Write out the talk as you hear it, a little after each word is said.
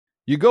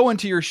You go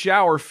into your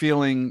shower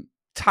feeling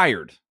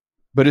tired,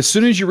 but as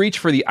soon as you reach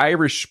for the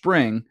Irish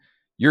Spring,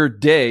 your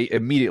day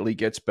immediately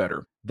gets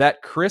better.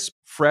 That crisp,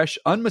 fresh,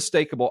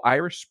 unmistakable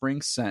Irish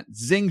Spring scent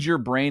zings your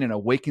brain and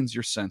awakens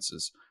your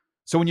senses.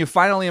 So when you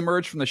finally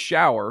emerge from the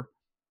shower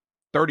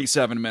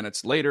 37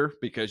 minutes later,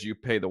 because you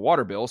pay the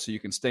water bill so you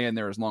can stay in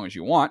there as long as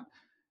you want,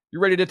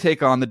 you're ready to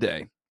take on the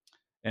day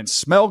and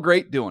smell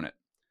great doing it.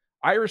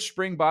 Irish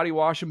Spring Body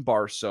Wash and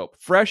Bar Soap.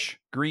 Fresh,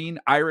 green,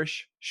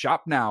 Irish.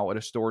 Shop now at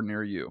a store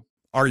near you.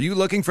 Are you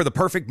looking for the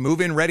perfect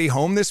move-in ready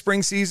home this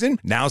spring season?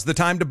 Now's the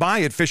time to buy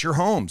at Fisher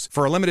Homes.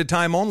 For a limited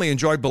time only,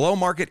 enjoy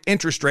below-market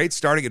interest rates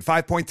starting at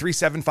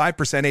 5.375%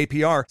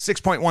 APR,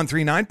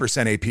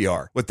 6.139%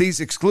 APR. With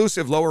these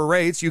exclusive lower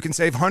rates, you can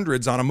save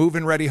hundreds on a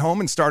move-in ready home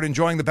and start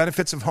enjoying the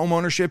benefits of home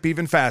ownership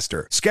even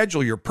faster.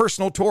 Schedule your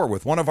personal tour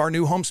with one of our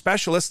new home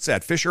specialists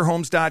at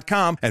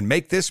FisherHomes.com and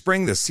make this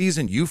spring the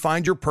season you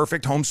find your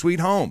perfect home sweet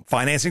home.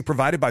 Financing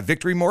provided by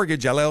Victory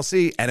Mortgage,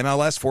 LLC,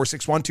 NMLS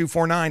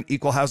 461249,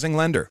 Equal Housing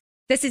Lender.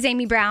 This is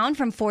Amy Brown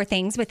from 4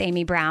 Things with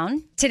Amy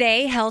Brown.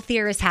 Today,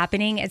 healthier is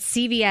happening at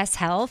CVS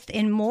Health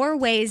in more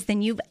ways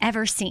than you've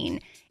ever seen.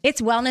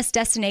 It's wellness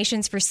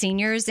destinations for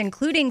seniors,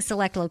 including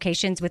select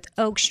locations with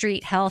Oak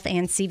Street Health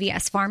and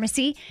CVS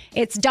Pharmacy.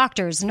 It's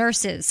doctors,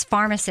 nurses,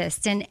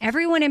 pharmacists, and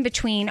everyone in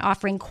between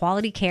offering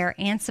quality care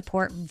and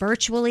support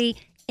virtually,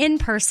 in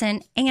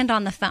person, and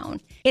on the phone.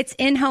 It's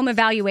in-home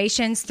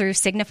evaluations through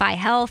Signify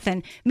Health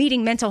and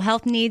meeting mental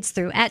health needs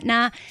through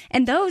Aetna.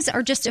 And those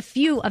are just a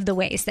few of the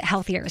ways that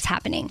healthier is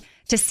happening.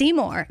 To see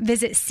more,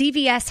 visit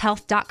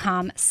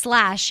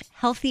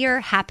cvshealth.com/healthier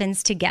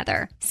happens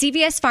together.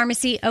 CVS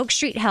Pharmacy, Oak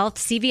Street Health,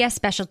 CVS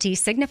Specialty,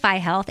 Signify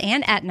Health,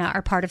 and Aetna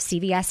are part of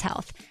CVS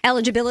Health.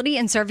 Eligibility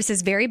and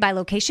services vary by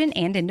location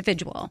and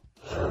individual.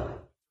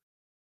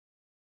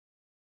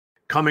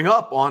 Coming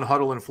up on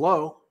Huddle and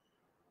Flow.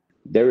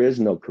 There is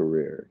no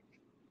career.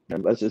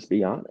 And let's just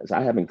be honest.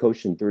 I haven't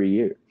coached in 3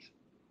 years.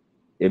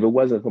 If it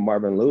wasn't for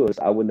Marvin Lewis,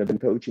 I wouldn't have been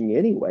coaching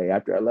anyway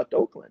after I left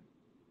Oakland.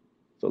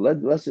 So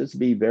let's just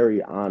be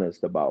very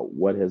honest about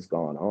what has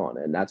gone on.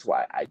 And that's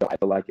why I feel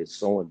like it's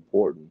so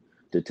important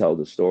to tell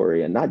the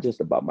story, and not just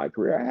about my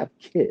career. I have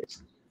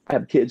kids. I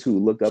have kids who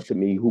look up to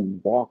me who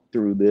walk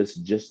through this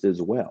just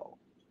as well.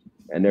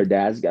 And their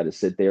dads got to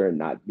sit there and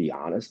not be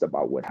honest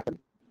about what happened.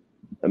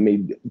 I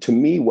mean, to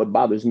me, what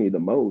bothers me the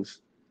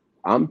most,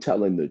 I'm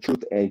telling the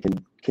truth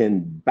and can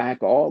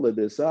back all of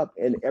this up,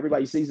 and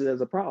everybody sees it as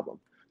a problem.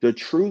 The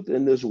truth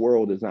in this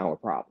world is now a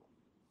problem.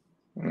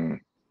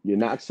 You're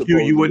not supposed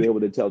to be able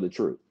to tell the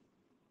truth.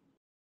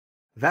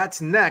 That's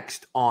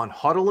next on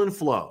Huddle and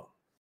Flow.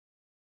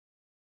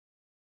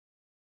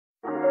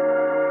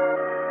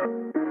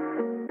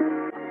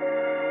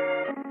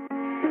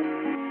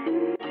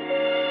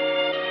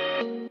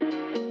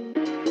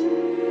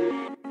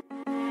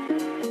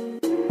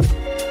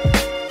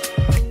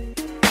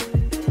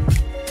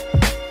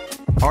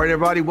 All right,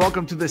 everybody,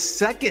 welcome to the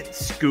second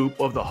scoop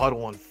of the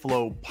Huddle and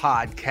Flow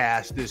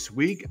podcast this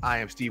week. I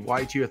am Steve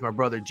White here with my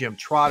brother Jim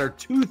Trotter,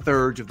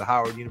 2/3 of the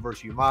Howard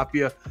University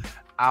Mafia.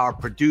 Our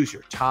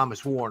producer,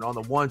 Thomas Warren, on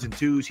the ones and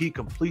twos. He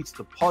completes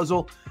the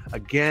puzzle.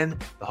 Again,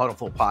 the Huddle and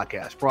Flow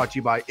podcast brought to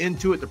you by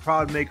Intuit, the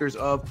proud makers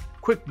of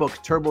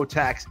QuickBooks,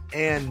 TurboTax,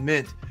 and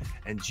Mint.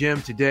 And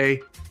Jim,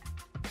 today,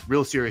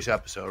 real serious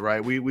episode,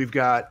 right? We've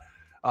got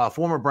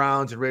former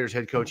Browns and Raiders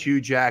head coach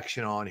Hue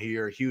Jackson on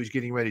here. Hugh's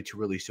getting ready to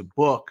release a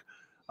book.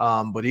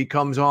 But he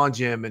comes on,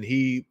 Jim, and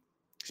he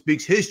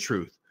speaks his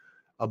truth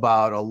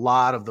about a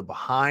lot of the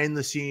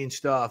behind-the-scenes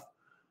stuff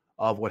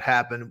of what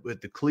happened with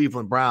the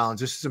Cleveland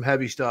Browns. This is some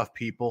heavy stuff,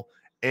 people,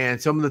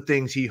 and some of the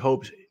things he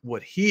hopes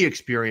what he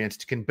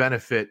experienced can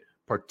benefit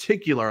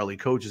particularly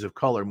coaches of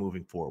color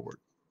moving forward.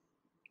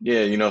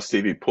 Yeah, you know,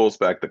 Steve, he pulls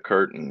back the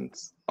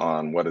curtains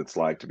on what it's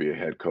like to be a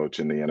head coach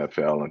in the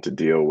NFL and to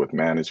deal with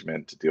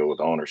management, to deal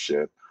with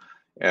ownership.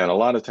 And a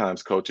lot of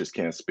times coaches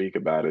can't speak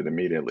about it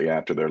immediately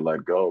after they're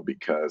let go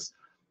because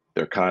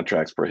their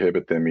contracts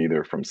prohibit them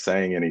either from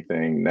saying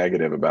anything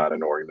negative about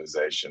an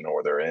organization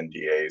or their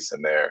NDAs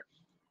in there.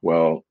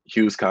 Well,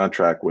 Hugh's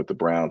contract with the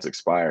Browns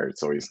expired,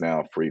 so he's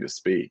now free to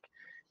speak.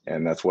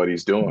 And that's what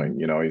he's doing.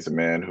 You know, he's a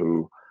man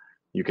who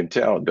you can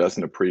tell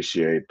doesn't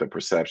appreciate the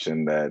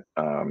perception that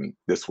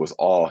this was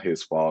all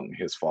his fault and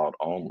his fault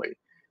only.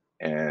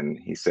 And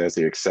he says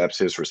he accepts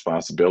his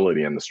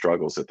responsibility in the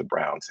struggles that the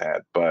Browns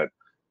had, but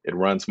it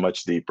runs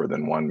much deeper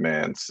than one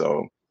man.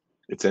 So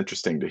it's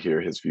interesting to hear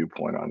his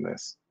viewpoint on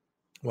this.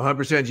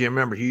 100%, Jim.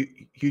 Remember,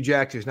 Hue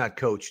Jackson has not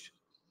coached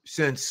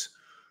since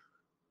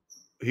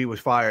he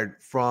was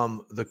fired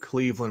from the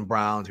Cleveland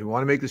Browns. We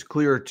want to make this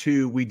clear,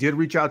 too. We did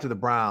reach out to the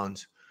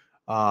Browns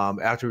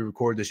after we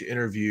recorded this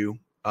interview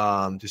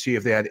to see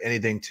if they had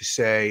anything to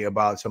say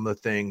about some of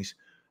the things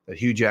that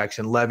Hue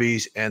Jackson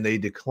levies, and they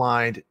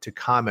declined to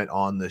comment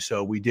on this.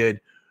 So we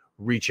did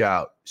reach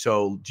out.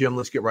 So, Jim,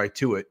 let's get right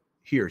to it.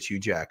 Here's Hue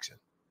Jackson.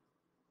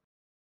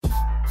 All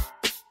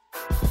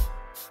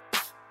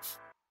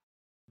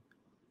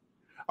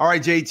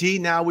right,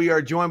 JT, now we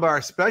are joined by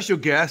our special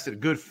guest, a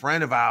good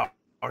friend of ours,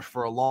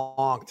 for a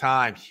long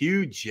time,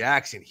 Hue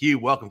Jackson. Hue,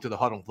 welcome to the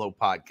Huddle and Flow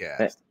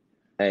podcast.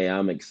 Hey,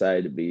 I'm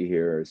excited to be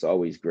here. It's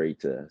always great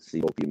to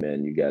see both you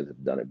men. You guys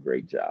have done a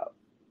great job.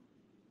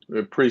 We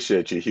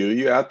appreciate you, Hue.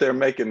 You out there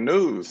making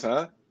news,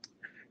 huh?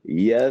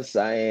 Yes,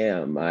 I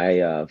am.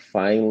 I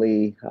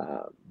finally,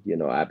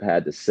 I've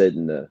had to sit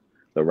in the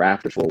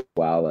rafters for a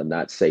while and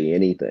not say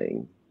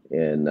anything.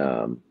 And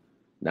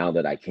now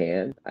that I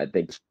can, I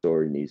think the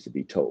story needs to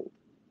be told.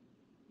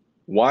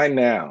 Why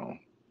now?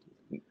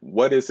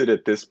 What is it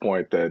at this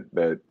point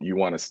that you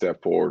want to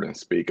step forward and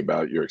speak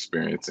about your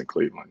experience in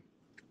Cleveland?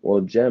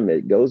 Well, Jim,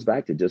 it goes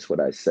back to just what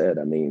I said.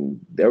 I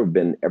mean,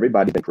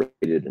 everybody's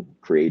been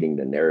creating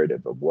the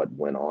narrative of what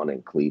went on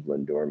in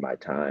Cleveland during my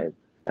time.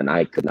 And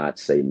I could not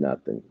say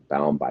nothing,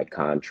 bound by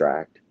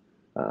contract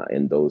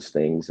and those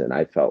things. And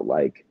I felt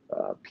like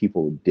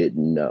people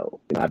didn't know.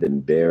 I've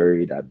been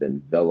buried. I've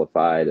been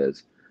vilified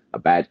as a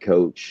bad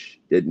coach,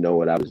 didn't know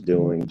what I was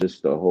doing,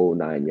 just the whole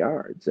 9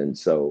 yards. And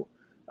so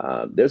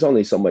there's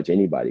only so much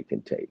anybody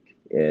can take.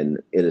 And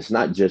it is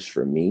not just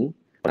for me.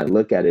 When I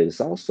look at it,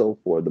 it's also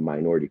for the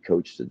minority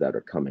coaches that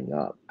are coming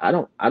up. I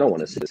don't want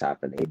to see this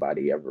happen to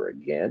anybody ever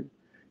again.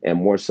 And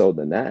more so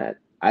than that,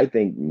 I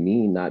think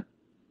me not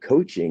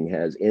coaching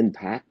has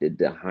impacted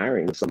the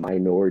hiring of some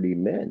minority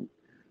men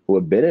who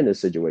have been in the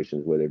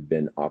situations where they've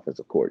been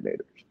offensive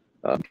coordinators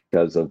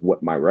because of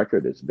what my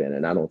record has been.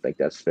 And I don't think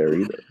that's fair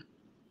either.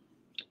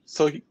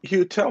 So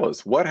Hue, tell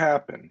us what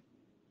happened.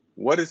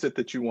 What is it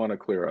that you want to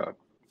clear up?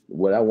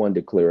 What I wanted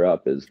to clear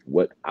up is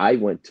what I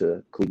went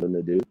to Cleveland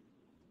to do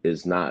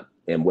is not,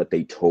 and what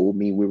they told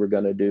me we were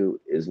going to do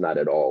is not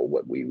at all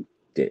what we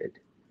did.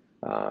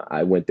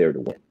 I went there to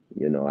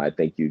win. I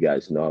think you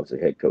guys know I was the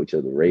head coach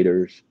of the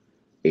Raiders,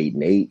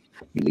 8-8.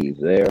 You leave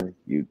there,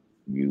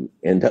 you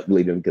end up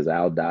leaving because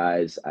Al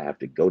dies. I have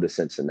to go to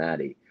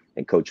Cincinnati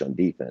and coach on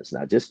defense.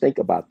 Now just think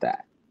about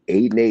that.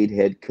 8-8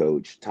 head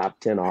coach, top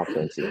 10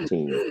 offensive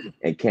team,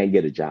 and can't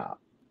get a job.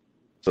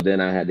 So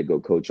then I had to go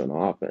coach on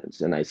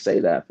offense. And I say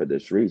that for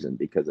this reason,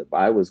 because if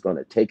I was going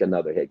to take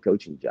another head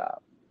coaching job,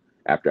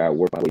 after I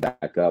worked my way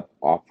back up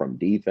off from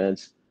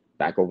defense,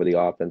 back over the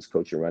offense,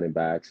 coaching running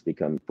backs,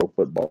 become Pro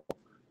Football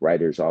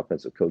Writers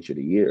Offensive Coach of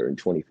the Year in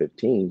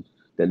 2015,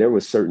 then there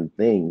were certain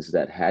things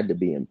that had to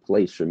be in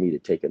place for me to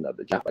take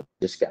another job. I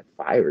just got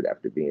fired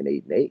after being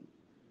 8-8.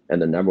 And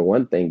the number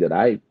one thing that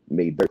I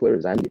made very clear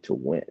is I needed to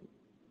win.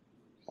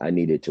 I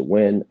needed to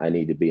win. I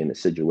needed to be in a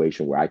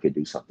situation where I could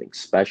do something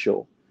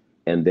special.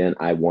 And then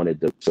I wanted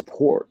the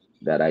support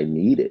that I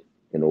needed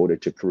in order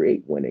to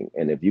create winning.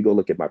 And if you go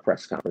look at my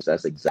press conference,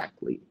 that's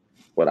exactly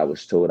what I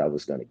was told I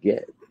was going to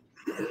get.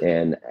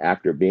 And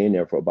after being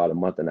there for about a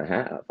month and a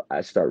half,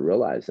 I started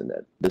realizing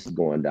that this is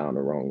going down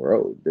the wrong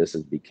road. This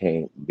has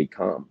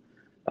become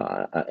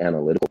an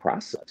analytical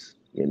process,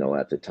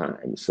 at the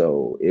time.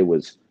 So it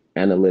was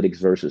analytics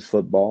versus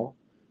football.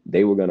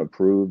 They were going to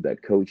prove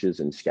that coaches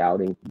and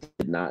scouting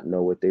did not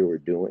know what they were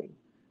doing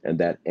and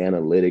that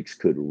analytics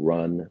could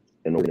run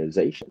an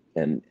organization.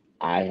 And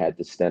I had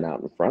to stand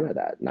out in front of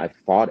that. And I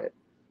fought it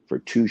for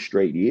 2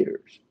 straight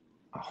years,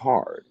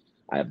 hard.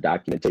 I have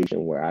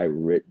documentation where I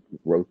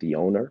wrote the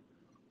owner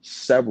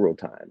several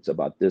times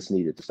about this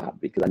needed to stop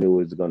because I knew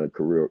it was going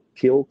to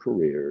kill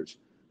careers,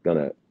 going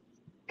to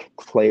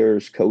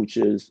players,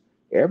 coaches,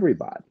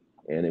 everybody.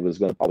 And it was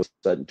going to all of a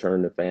sudden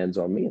turn the fans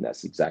on me. And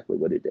that's exactly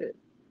what it did.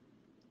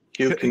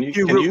 Hue, can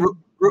you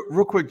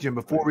real quick, Jim,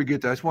 before we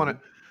get there, I just want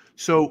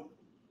to,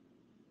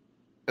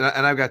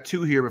 and I've got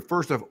 2 here, but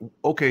first off,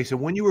 okay, so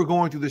when you were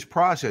going through this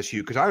process,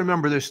 Hue, because I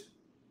remember this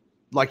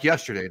like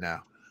yesterday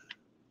now,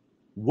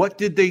 what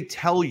did they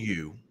tell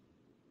you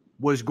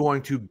was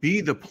going to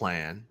be the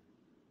plan?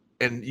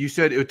 And you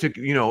said it took,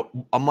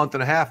 a month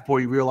and a half before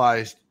you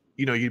realized,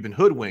 you'd been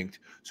hoodwinked.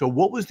 So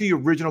what was the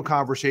original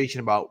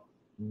conversation about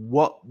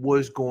what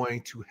was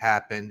going to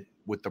happen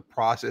with the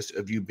process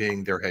of you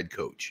being their head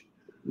coach?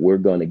 We're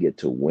going to get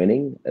to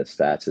winning as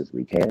fast as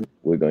we can.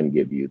 We're going to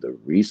give you the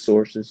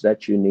resources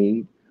that you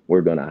need.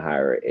 We're going to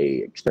hire a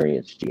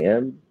experienced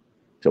GM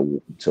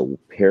to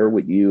pair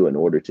with you in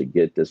order to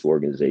get this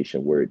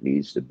organization where it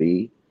needs to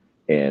be.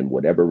 And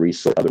whatever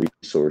other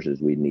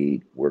resources we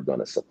need, we're going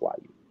to supply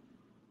you.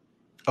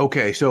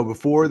 Okay, so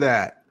before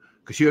that,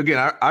 because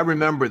I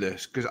remember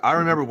this, because I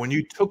remember when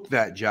you took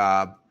that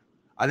job,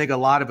 I think a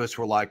lot of us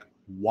were like,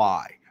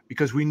 why?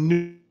 Because we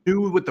knew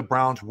what the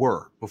Browns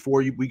were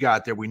before we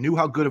got there. We knew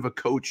how good of a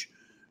coach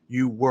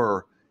you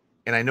were.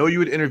 And I know you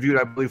had interviewed,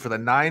 I believe, for the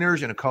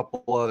Niners and a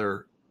couple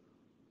other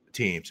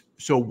teams.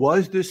 So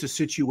was this a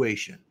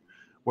situation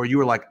where you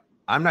were like,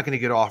 I'm not going to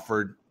get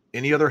offered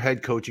any other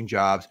head coaching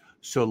jobs,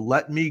 so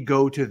let me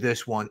go to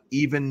this one,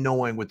 even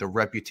knowing what the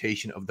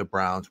reputation of the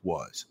Browns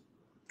was?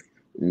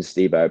 And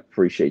Steve, I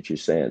appreciate you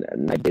saying that.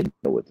 And I didn't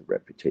know what the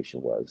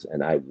reputation was.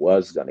 And I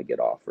was going to get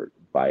offered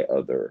by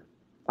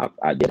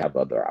I did have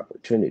other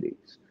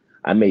opportunities.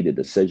 I made a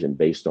decision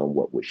based on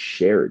what was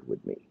shared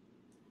with me.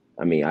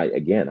 I mean, I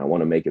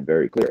want to make it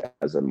very clear.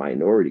 As a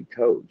minority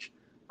coach,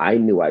 I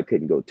knew I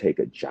couldn't go take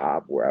a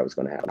job where I was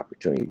going to have an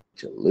opportunity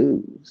to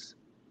lose.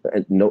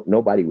 And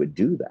nobody would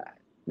do that.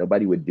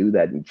 Nobody would do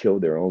that and kill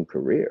their own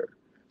career.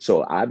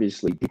 So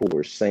obviously people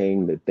were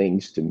saying the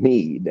things to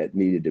me that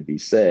needed to be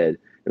said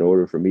in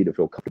order for me to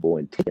feel comfortable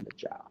in taking the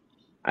job.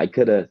 I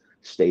could have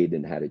stayed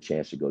and had a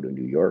chance to go to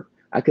New York.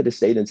 I could have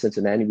stayed in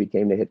Cincinnati and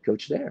became the head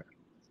coach there.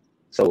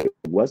 So it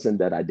wasn't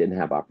that I didn't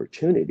have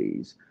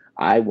opportunities.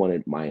 I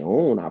wanted my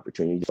own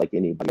opportunity just like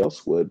anybody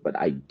else would, but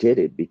I did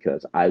it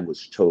because I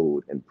was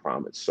told and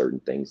promised certain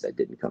things that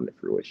didn't come to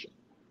fruition.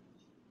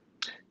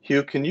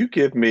 Hugh, can you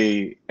give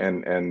me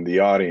and the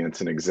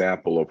audience an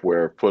example of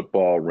where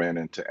football ran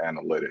into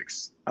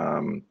analytics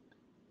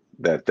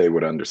that they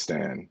would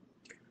understand?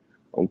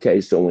 Okay,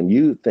 so when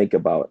you think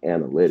about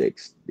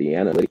analytics, the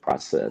analytic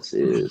process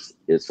is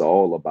it's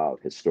all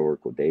about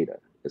historical data.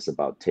 It's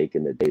about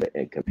taking the data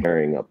and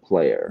comparing a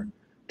player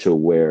to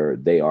where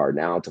they are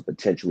now to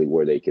potentially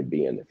where they could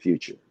be in the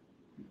future.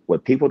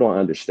 What people don't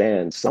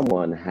understand,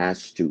 someone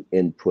has to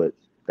input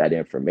that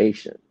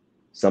information.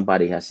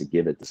 Somebody has to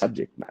give it the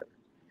subject matter.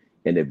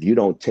 And if you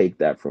don't take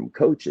that from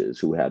coaches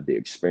who have the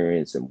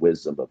experience and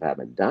wisdom of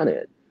having done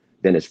it,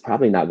 then it's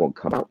probably not going to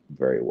come out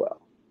very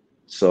well.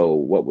 So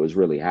what was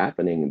really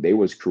happening, they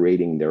was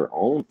creating their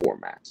own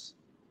formats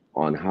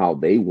on how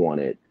they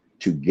wanted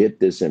to get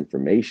this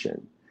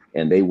information,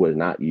 and they were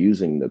not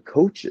using the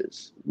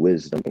coach's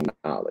wisdom and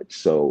knowledge.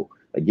 So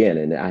again,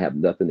 and I have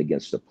nothing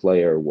against the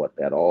player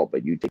at all,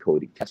 but you take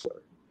Cody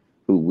Kessler,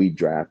 who we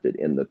drafted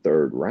in the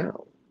 3rd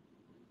round.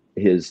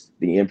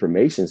 The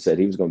information said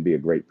he was going to be a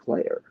great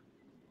player.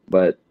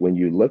 But when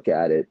you look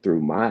at it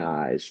through my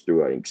eyes,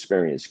 through an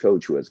experienced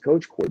coach who has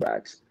coached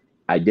quarterbacks,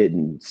 I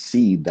didn't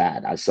see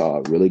that. I saw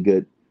a really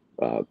good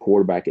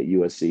quarterback at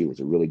USC, was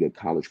a really good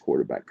college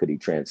quarterback. Could he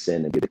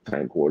transcend and be the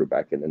time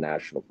quarterback in the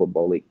National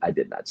Football League? I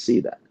did not see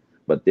that.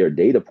 But their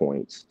data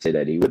points say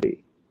that he would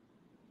be.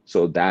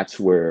 So that's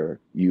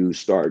where you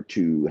start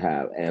to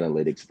have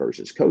analytics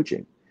versus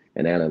coaching.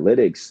 And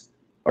analytics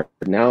are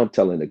now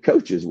telling the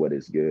coaches what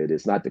is good.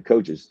 It's not the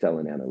coaches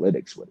telling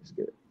analytics what is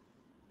good.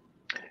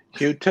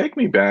 Hugh, take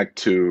me back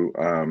to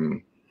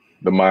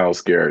the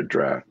Myles Garrett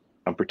draft.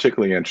 I'm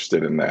particularly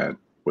interested in that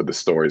with the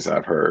stories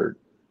I've heard.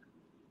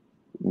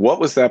 What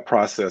was that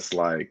process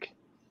like,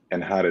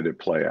 and how did it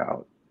play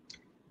out?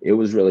 It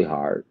was really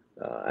hard.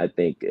 I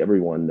think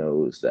everyone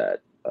knows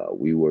that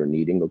we were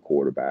needing a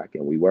quarterback,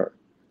 and we were.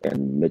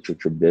 And Mitchell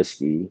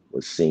Trubisky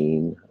was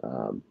seen,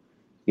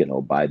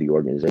 by the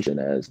organization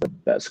as the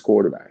best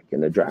quarterback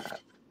in the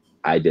draft.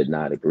 I did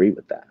not agree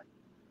with that.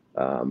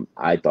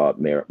 I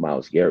thought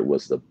Myles Garrett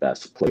was the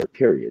best player,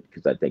 period,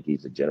 because I think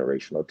he's a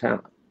generational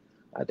talent.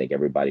 I think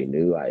everybody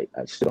knew I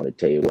stood on the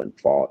table and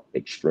fought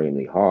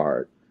extremely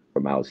hard for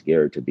Myles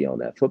Garrett to be on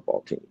that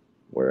football team.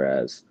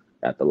 Whereas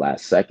at the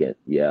last second,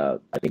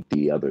 I think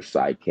the other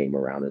side came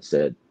around and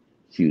said,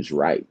 Hugh's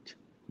right.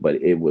 But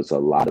it was a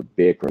lot of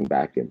bickering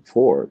back and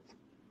forth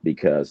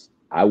because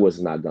I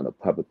was not going to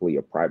publicly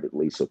or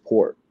privately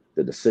support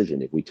the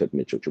decision if we took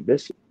Mitchell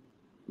Trubisky,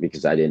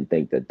 because I didn't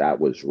think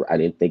I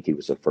didn't think he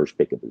was the first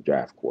pick of the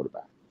draft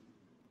quarterback.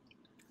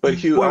 But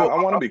Hugh,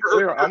 I want to be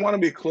clear. I want to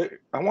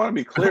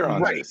be clear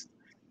on Right. this.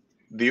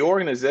 The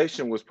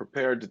organization was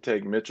prepared to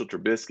take Mitchell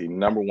Trubisky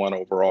 #1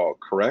 overall,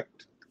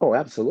 correct? Oh,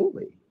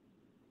 absolutely.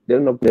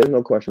 There's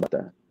no question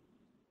about that.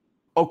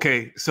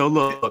 Okay, so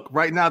look,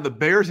 right now the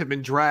Bears have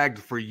been dragged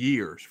for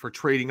years for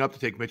trading up to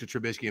take Mitchell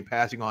Trubisky and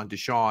passing on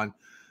Deshaun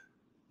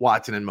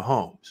Watson and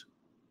Mahomes.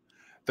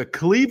 The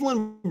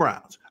Cleveland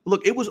Browns,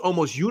 look, it was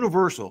almost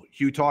universal,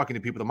 Hugh, talking to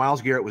people, that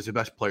Myles Garrett was the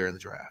best player in the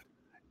draft.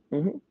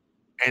 Mm-hmm.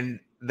 And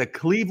the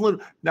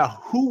Cleveland, now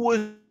who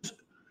was,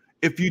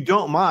 if you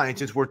don't mind,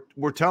 since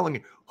we're telling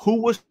you,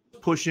 who was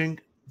pushing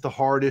the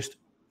hardest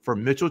for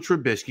Mitchell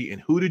Trubisky,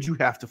 and who did you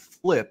have to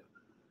flip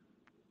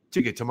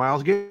to get to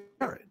Myles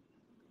Garrett?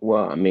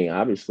 Well, I mean,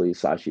 obviously,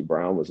 Sashi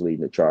Brown was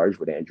leading the charge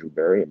with Andrew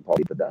Berry and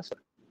Paulie Podesta.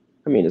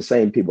 I mean, the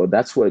same people.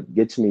 That's what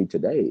gets me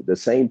today. The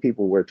same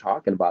people we're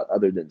talking about,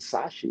 other than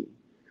Sashi,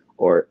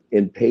 are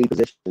in paid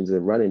positions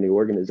and running the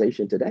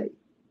organization today.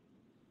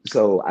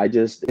 So I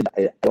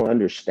don't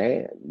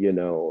understand,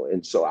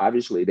 And so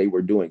obviously they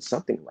were doing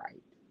something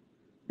right.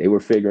 They were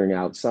figuring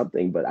out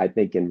something, but I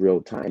think in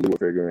real time they were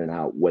figuring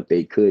out what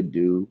they could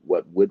do,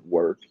 what would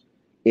work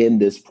in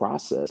this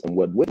process, and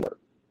what wouldn't work.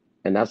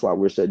 And that's why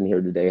we're sitting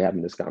here today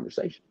having this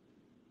conversation.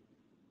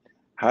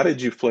 How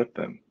did you flip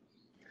them?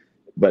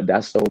 But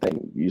that's the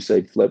thing. You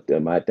say flip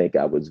them. I think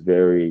I was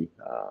very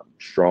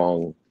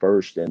strong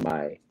first in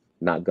my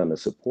not going to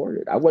support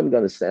it. I wasn't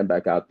going to stand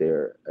back out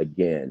there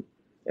again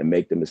and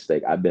make the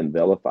mistake. I've been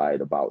vilified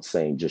about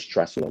saying just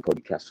trust me on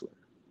Cody Kessler,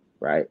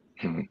 right?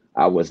 Mm-hmm.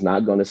 I was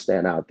not going to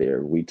stand out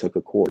there. We took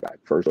a quarterback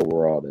first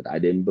overall that I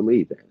didn't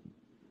believe in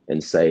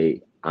and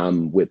say,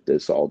 I'm with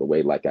this all the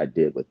way like I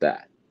did with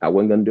that. I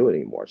wasn't going to do it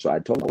anymore. So I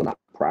told him I will not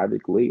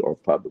privately or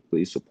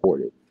publicly support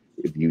it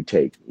if you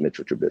take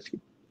Mitchell Trubisky.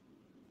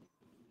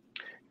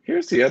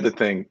 Here's the other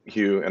thing,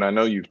 Hugh, and I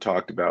know you've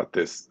talked about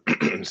this,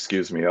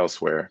 excuse me,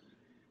 elsewhere,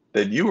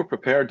 that you were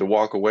prepared to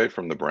walk away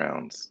from the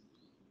Browns.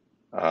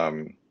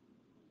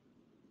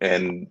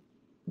 And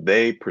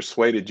they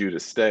persuaded you to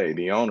stay.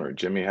 The owner,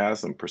 Jimmy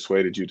Haslam,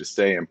 persuaded you to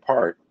stay in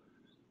part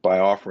by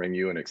offering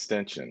you an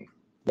extension.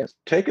 Yes.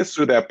 Take us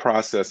through that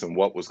process and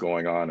what was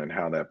going on and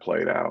how that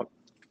played out.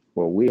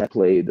 Well, we had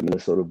played the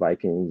Minnesota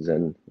Vikings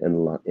in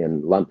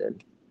London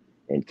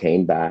and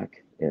came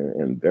back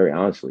and very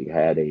honestly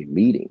had a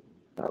meeting.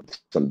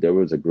 There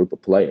was a group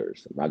of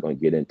players, I'm not going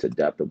to get into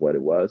depth of what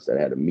it was, that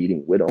had a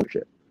meeting with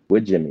ownership,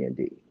 with Jimmy and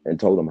D, and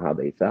told them how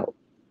they felt.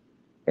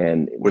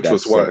 And which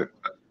was what?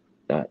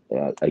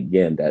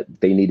 Again, that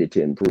they needed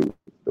to improve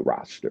the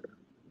roster,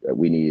 that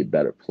we needed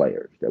better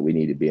players, that we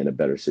needed to be in a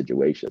better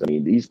situation. I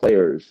mean, these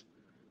players,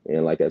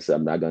 and like I said,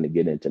 I'm not going to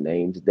get into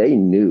names, they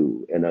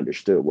knew and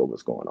understood what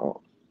was going on.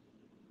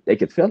 They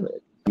could feel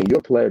it. I mean, you're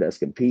a player that's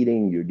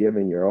competing, you're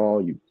giving your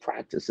all, you're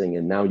practicing,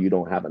 and now you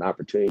don't have an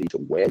opportunity to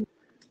win.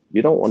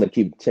 You don't want to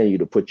continue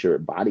to put your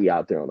body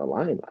out there on the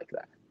line like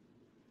that.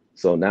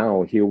 So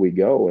now here we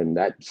go. And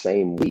that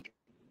same week,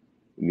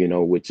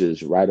 which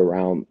is right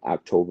around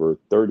October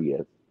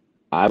 30th,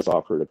 I was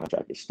offered a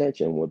contract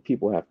extension. What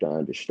people have to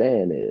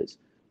understand is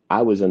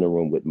I was in the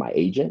room with my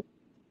agent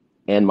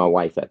and my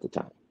wife at the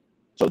time.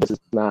 So this is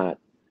not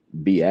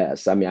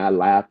BS. I mean, I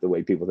laugh the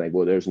way people think,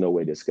 well, there's no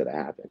way this could have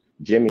happened.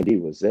 Jimmy D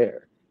was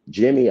there.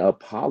 Jimmy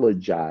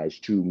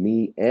apologized to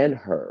me and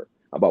her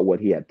about what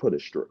he had put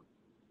us through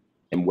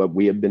and what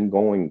we have been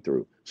going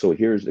through. So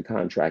here's the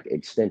contract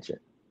extension.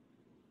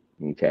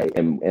 Okay.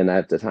 And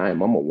at the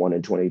time, I'm a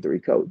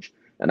 1-23 coach.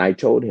 And I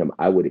told him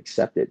I would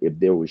accept it if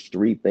there was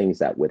 3 things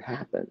that would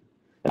happen.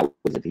 That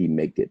was if he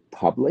made it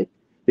public,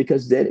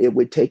 because then it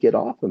would take it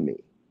off of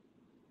me.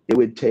 It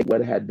would take what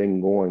had been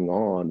going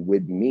on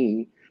with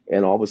me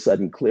and all of a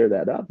sudden clear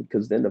that up,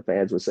 because then the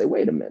fans would say,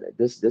 wait a minute,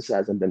 this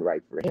hasn't been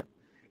right for him.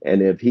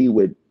 And if he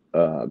would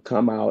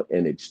come out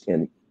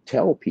and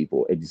tell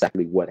people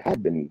exactly what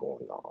had been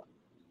going on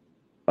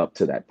up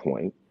to that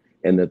point.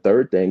 And the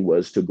third thing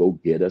was to go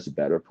get us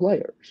better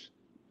players.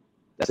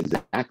 That's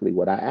exactly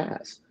what I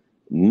asked.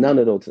 None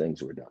of those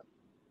things were done.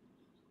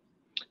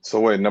 So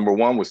wait, number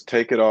one was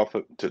take it off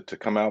to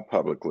come out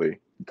publicly.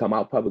 Come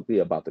out publicly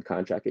about the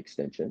contract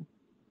extension.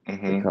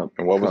 Mm-hmm.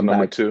 And what was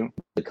number 2?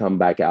 To come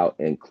back out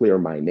and clear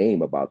my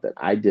name about that.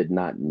 I did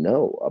not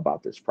know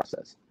about this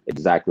process,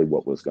 exactly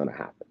what was going to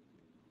happen,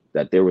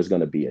 that there was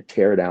going to be a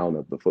tear down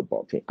of the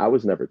football team. I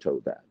was never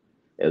told that.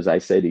 As I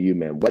say to you,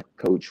 man, what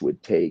coach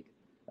would take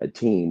a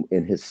team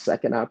in his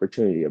second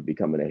opportunity of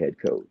becoming a head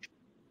coach,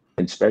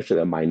 and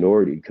especially a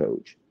minority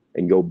coach,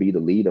 and go be the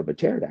lead of a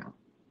teardown?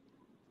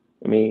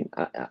 I mean,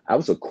 I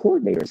was a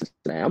coordinator in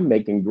Cincinnati. I'm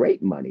making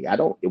great money.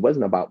 It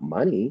wasn't about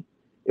money.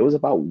 It was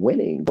about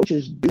winning.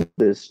 Coaches do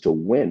this to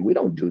win. We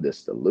don't do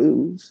this to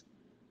lose,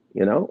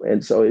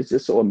 And so it's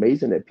just so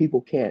amazing that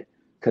people can't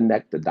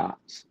connect the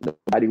dots.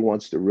 Nobody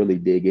wants to really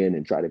dig in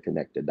and try to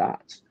connect the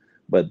dots.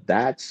 But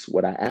that's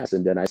what I asked.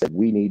 And then I said,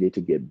 we needed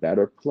to get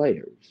better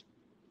players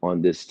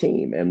on this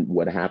team. And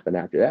what happened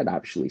after that,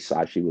 obviously,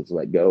 Sashi was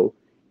let go.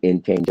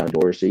 In came John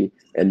Dorsey.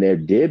 And there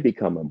did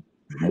become a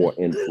more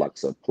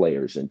influx of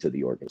players into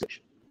the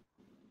organization.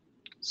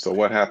 So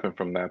what happened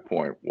from that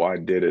point? Why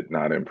did it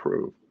not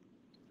improve?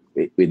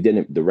 It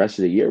didn't the rest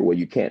of the year. Well,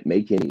 you can't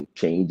make any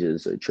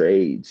changes or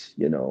trades.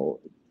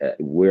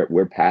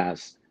 We're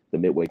past the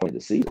midway point of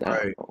the season now,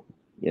 right.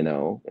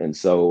 And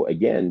so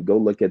again, go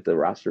look at the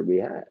roster we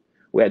had.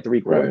 We had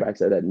 3 quarterbacks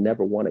that had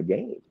never won a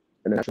game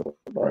in the National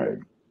Football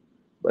League.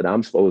 But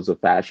I'm supposed to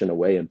fashion a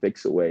way and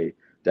fix a way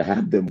to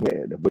have them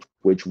win,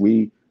 which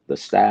we, the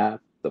staff,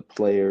 the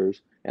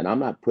players, and I'm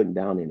not putting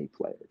down any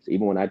players.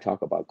 Even when I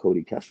talk about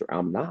Cody Kessler,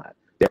 I'm not.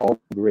 They're all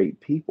great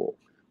people.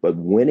 But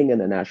winning in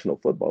the National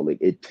Football League,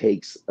 it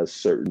takes a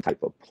certain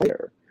type of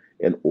player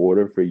in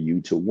order for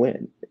you to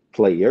win.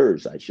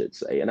 Players, I should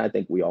say. And I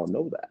think we all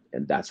know that.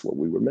 And that's what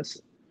we were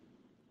missing.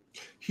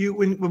 Hugh,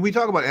 when we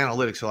talk about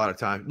analytics a lot of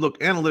times, look,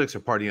 analytics are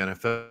part of the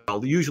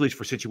NFL. Usually it's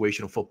for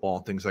situational football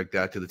and things like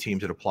that to the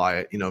teams that apply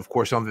it. Of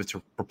course, some of it's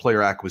for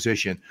player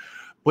acquisition.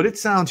 But it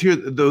sounds here,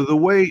 the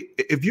way,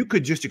 if you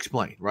could just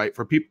explain, right,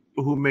 for people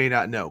who may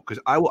not know, because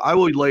I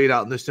will lay it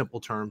out in this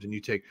simple terms, and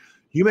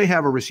you may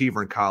have a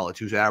receiver in college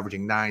who's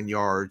averaging 9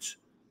 yards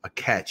a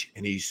catch,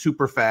 and he's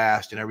super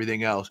fast and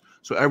everything else.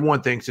 So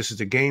everyone thinks this is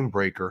a game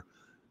breaker.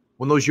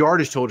 When those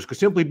yardage totals could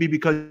simply be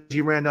because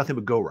he ran nothing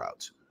but go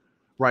routes,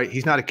 right?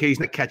 He's not a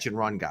catch and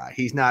run guy.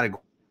 He's not a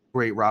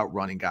great route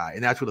running guy.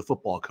 And that's where the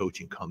football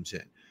coaching comes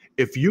in.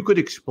 If you could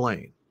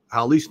explain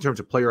how, at least in terms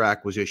of player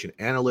acquisition,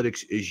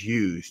 analytics is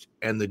used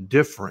and the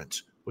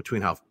difference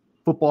between how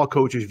football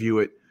coaches view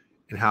it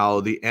and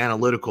how the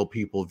analytical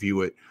people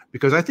view it,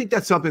 because I think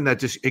that's something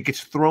that it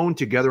gets thrown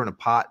together in a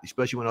pot,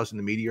 especially when us in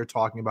the media are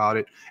talking about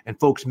it, and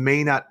folks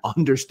may not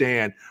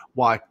understand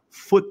why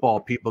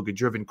football people get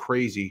driven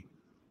crazy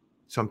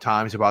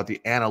sometimes about the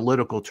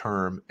analytical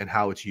term and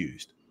how it's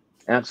used.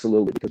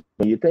 Absolutely, because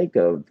when you think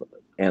of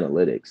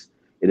analytics,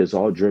 it is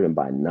all driven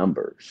by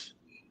numbers.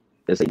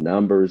 It's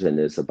numbers, and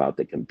it's about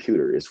the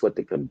computer. It's what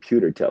the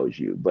computer tells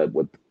you. But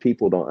what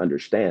people don't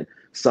understand,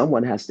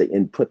 someone has to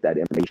input that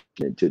information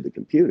into the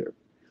computer.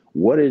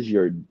 What are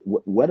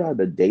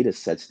the data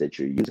sets that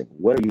you're using?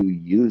 What are you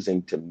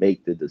using to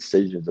make the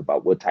decisions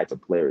about what type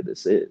of player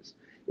this is?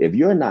 if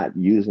you're not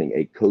using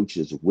a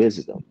coach's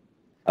wisdom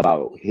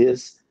about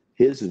his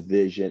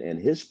vision and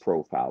his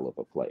profile of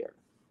a player,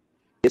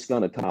 it's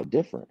going to come out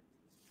different.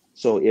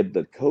 So if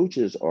the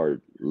coaches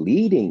are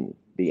leading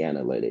the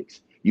analytics,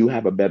 you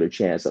have a better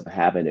chance of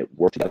having it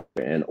work together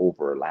and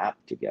overlap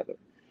together.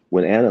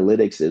 When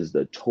analytics is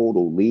the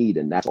total lead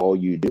and that's all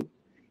you do,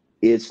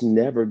 it's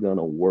never going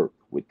to work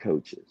with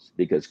coaches,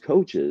 because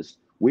coaches,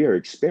 we are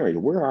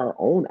experienced. We're our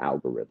own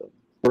algorithm.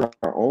 We're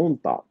our own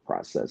thought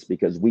process,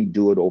 because we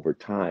do it over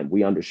time.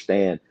 We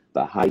understand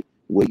the height,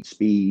 weight,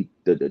 speed,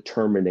 the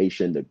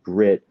determination, the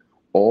grit,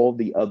 all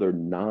the other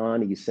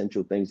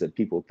non-essential things that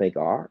people think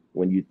are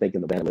when you think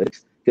of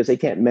analytics, because they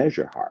can't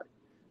measure heart.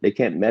 They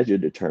can't measure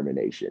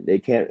determination. They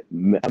can't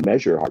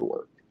measure hard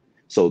work.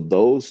 So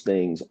those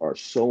things are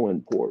so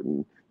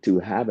important to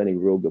having a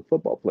real good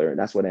football player. And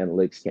that's what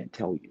analytics can't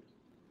tell you.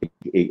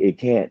 It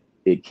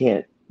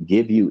can't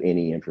give you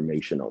any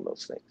information on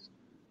those things.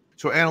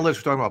 So analytics,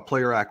 we're talking about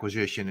player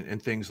acquisition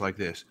and things like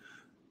this.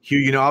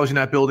 Hugh, I was in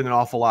that building an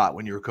awful lot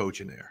when you were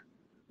coaching there.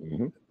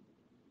 Mm-hmm.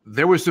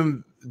 There was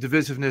some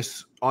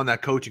divisiveness on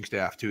that coaching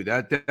staff too.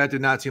 That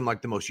did not seem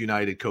like the most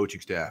united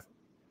coaching staff.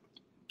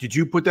 Did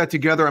you put that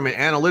together? I mean,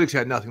 analytics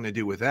had nothing to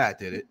do with that,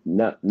 did it?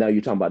 No, you're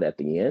talking about at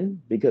the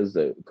end, because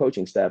the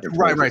coaching staff.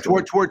 Right.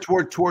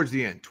 Towards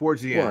the end.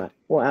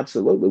 Well,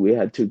 absolutely. We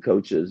had two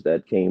coaches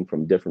that came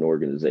from different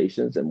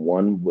organizations, and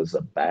one was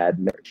a bad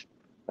marriage.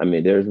 I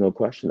mean, there's no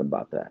question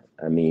about that.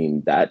 I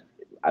mean, that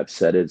I've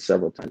said it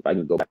several times. If I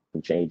can go back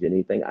and change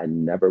anything, I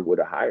never would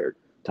have hired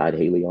Todd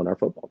Haley on our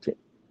football team.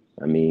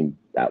 I mean,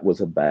 that was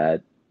a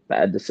bad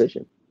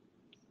decision.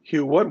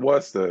 Hugh, what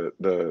was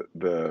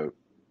the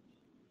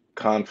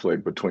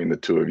conflict between the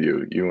two of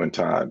you and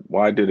Todd?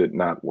 Why did it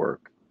not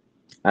work?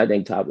 I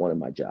think Todd wanted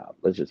my job.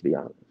 Let's just be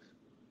honest.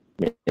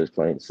 I mean, it was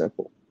plain and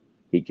simple.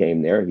 He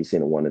came there, he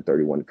seen a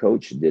 1-31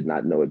 coach, did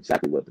not know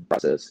exactly what the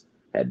process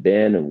had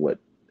been and what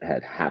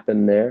had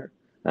happened there.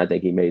 I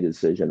think he made a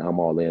decision, I'm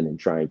all in and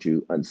trying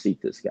to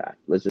unseat this guy.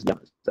 Let's just be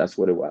honest. That's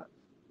what it was.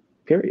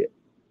 Period.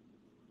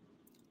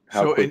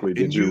 How quickly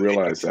did you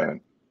realize that?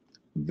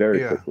 Very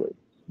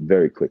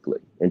quickly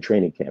in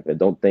training camp. And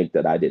don't think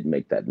that I didn't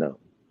make that known.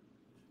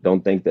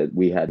 Don't think that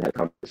we had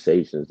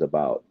conversations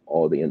about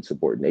all the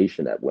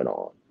insubordination that went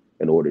on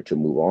in order to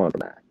move on from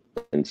that.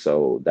 And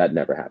so that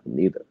never happened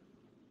either.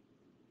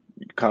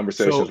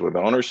 Conversations with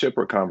ownership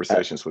or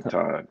conversations with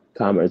Todd?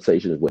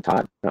 Conversations with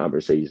Todd,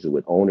 conversations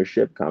with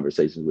ownership,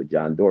 conversations with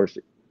John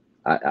Dorsey.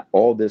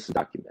 All this is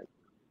documented.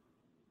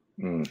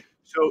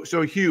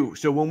 So Hugh,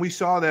 when we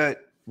saw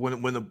that,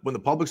 when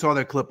the public saw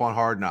that clip on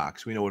Hard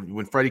Knocks,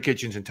 when Freddie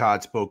Kitchens and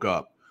Todd spoke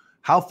up,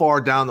 how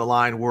far down the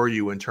line were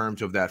you in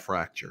terms of that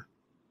fracture?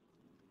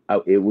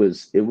 It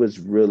was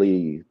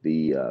really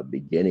the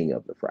beginning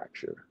of the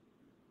fracture,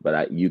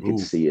 but you could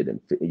see it, and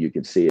you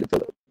could see it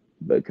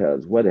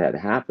because what had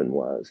happened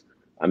was,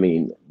 I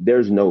mean,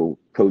 there's no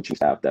coaching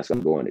staff that's going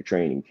to go into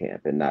training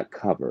camp and not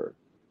cover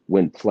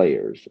when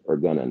players are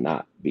going to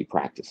not be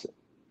practicing.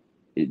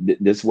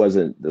 This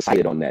wasn't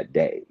decided on that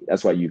day.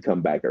 That's why you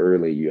come back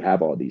early. You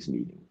have all these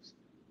meetings,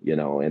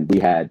 and we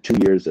had 2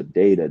 years of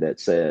data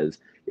that says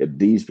if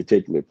these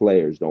particular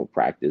players don't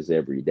practice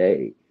every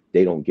day,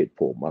 they don't get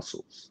full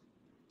muscles.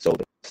 So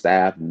the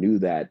staff knew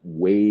that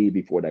way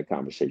before that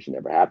conversation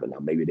ever happened. Now,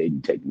 maybe they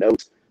didn't take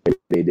notes, maybe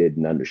they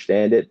didn't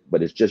understand it,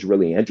 but it's just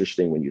really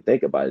interesting when you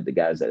think about it. The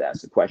guys that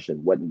asked the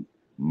question wasn't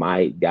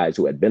my guys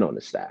who had been on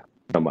the staff.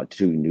 I'm talking about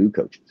two new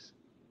coaches.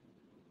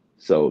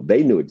 So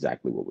they knew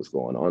exactly what was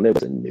going on. It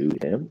wasn't new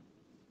to him.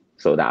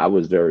 So I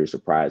was very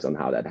surprised on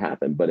how that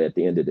happened. But at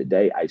the end of the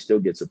day, I still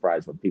get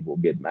surprised when people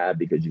get mad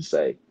because you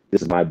say,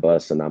 this is my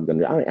bus and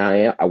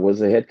I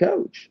was a head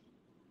coach.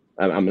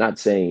 I'm not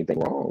saying anything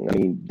wrong. I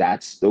mean,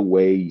 that's the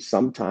way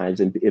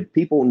sometimes. And if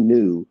people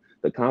knew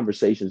the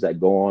conversations that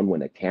go on when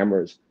the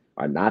cameras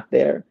are not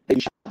there, they'd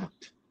be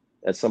shocked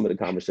at some of the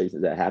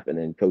conversations that happen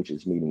in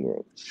coaches' meeting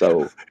rooms.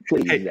 So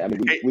please, I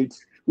mean,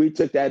 we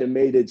took that and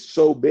made it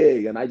so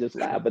big, and I just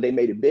laughed. But they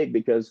made it big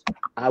because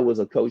I was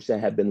a coach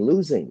that had been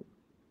losing.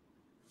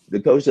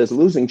 The coach that's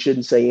losing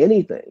shouldn't say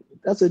anything.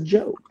 That's a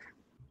joke.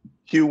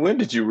 Hugh, when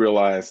did you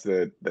realize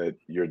that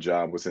your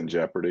job was in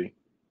jeopardy?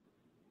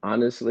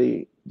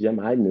 Honestly, Jim,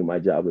 I knew my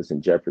job was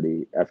in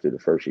jeopardy after the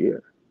first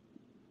year.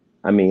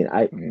 I mean,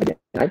 I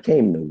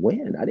came to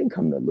win. I didn't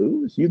come to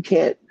lose. You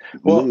can't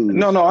lose.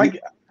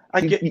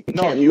 You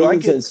can't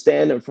lose and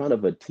stand in front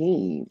of a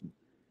team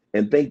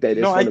and think that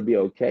it's going to be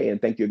okay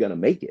and think you're going to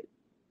make it.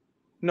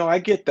 No, I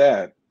get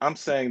that. I'm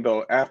saying,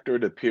 though, after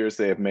it appears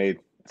they have made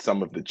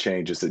some of the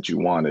changes that you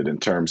wanted in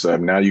terms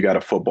of now you got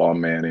a football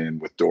man in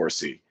with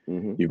Dorsey.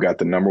 Mm-hmm. You've got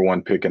the number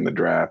one pick in the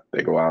draft.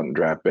 They go out and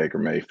draft Baker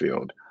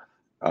Mayfield.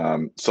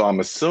 So I'm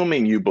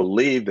assuming you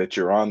believe that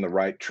you're on the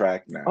right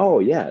track now. Oh,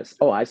 yes.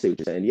 Oh, I see what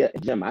you're saying. Yeah,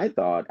 Jim, I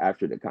thought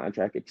after the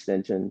contract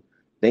extension,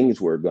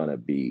 things were going to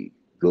be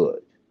good.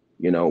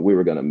 We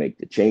were going to make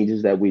the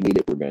changes that we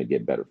needed. We're going to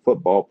get better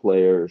football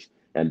players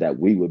and that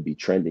we would be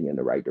trending in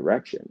the right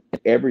direction.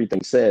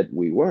 Everything said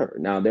we were.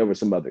 Now, there were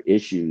some other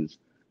issues,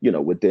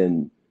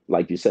 within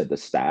like you said, the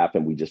staff,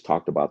 and we just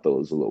talked about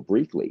those a little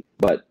briefly,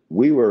 but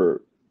we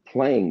were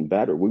playing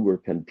better. We were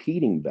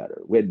competing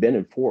better. We had been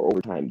in 4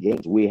 overtime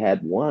games. We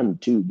had won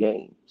 2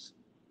 games,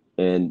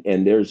 and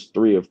there's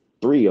three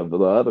of the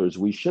others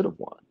we should have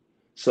won.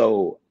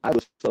 So I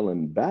was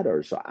feeling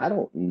better. So I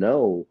don't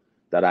know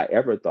that I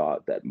ever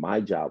thought that my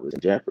job was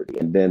in jeopardy.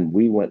 And then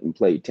we went and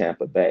played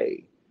Tampa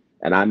Bay,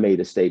 and I made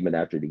a statement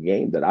after the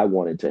game that I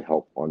wanted to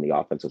help on the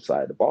offensive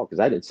side of the ball because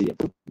I didn't see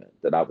improvement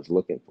that I was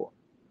looking for.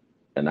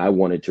 And I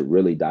wanted to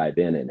really dive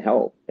in and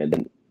help.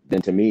 And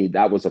then to me,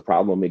 that was a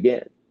problem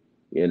again.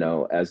 You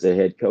know, as the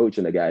head coach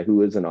and a guy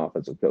who is an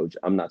offensive coach,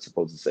 I'm not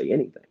supposed to say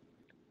anything.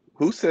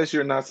 Who says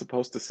you're not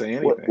supposed to say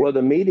anything? Well,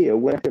 the media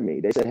went after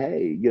me. They said,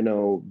 hey, you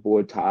know,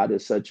 boy, Todd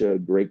is such a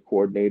great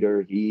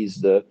coordinator.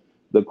 He's the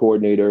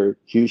coordinator.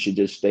 Hugh should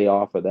just stay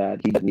off of that.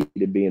 He doesn't need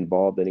to be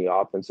involved in the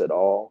offense at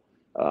all.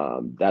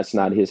 That's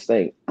not his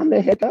thing. I'm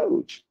the head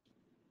coach.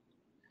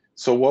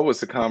 So what was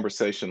the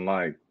conversation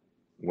like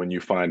when you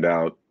find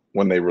out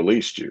when they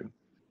released you?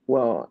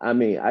 Well, I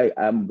mean,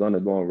 I'm going to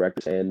go on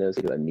record saying this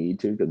because I need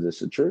to, because it's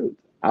the truth.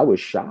 I was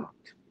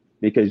shocked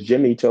because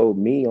Jimmy told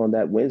me on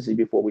that Wednesday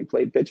before we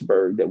played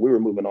Pittsburgh that we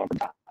were moving on from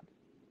Todd.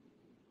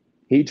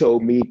 He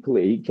told me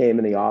clearly. He came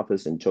in the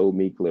office and told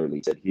me clearly.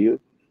 He said, Hugh,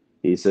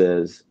 he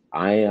says,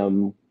 I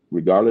am,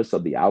 regardless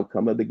of the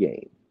outcome of the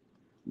game,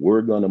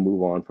 we're going to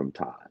move on from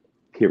Todd,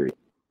 period.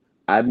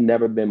 I've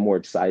never been more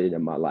excited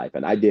in my life.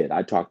 And I did.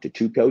 I talked to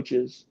 2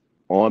 coaches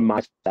on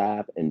my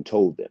staff and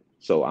told them.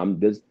 So I'm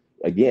this.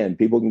 Again,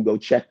 people can go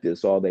check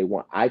this all they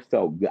want. I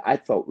felt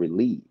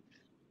relieved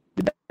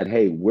that,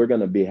 hey, we're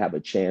going to have a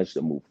chance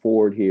to move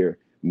forward here,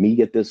 me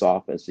get this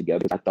offense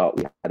together. I thought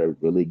we had a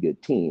really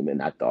good team,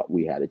 and I thought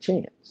we had a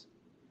chance.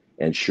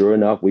 And sure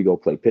enough, we go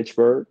play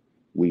Pittsburgh.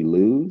 We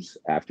lose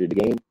after the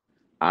game.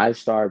 I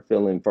started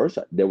feeling, first,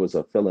 there was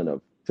a feeling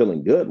of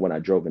feeling good when I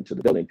drove into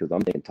the building because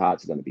I'm thinking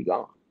Todd's going to be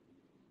gone.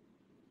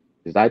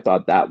 Because I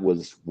thought that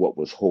was what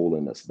was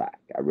holding us back.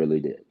 I really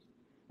did.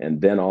 And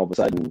then all of a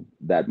sudden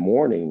that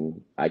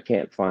morning, I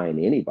can't find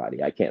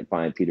anybody. I can't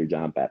find Peter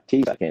John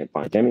Baptiste. I can't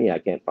find Jimmy. I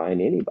can't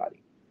find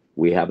anybody.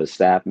 We have a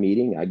staff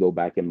meeting. I go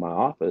back in my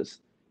office,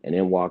 and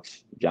in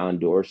walks John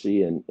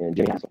Dorsey and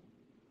Jimmy Haslam.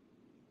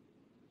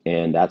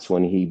 And that's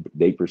when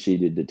they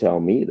proceeded to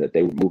tell me that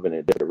they were moving in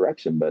a different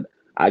direction. But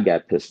I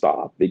got pissed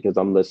off because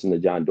I'm listening to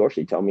John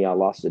Dorsey tell me I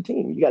lost the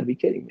team. You got to be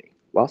kidding me.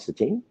 Lost the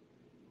team?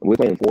 And we're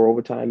playing 4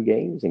 overtime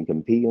games and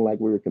competing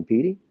like we were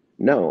competing?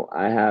 No,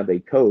 I have a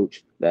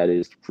coach that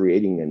is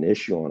creating an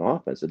issue on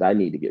offense that I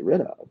need to get rid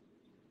of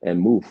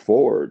and move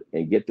forward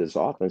and get this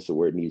offense to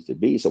where it needs to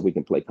be so we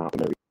can play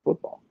complementary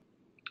football.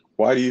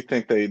 Why do you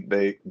think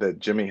that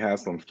Jimmy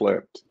Haslam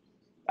flipped?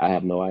 I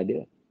have no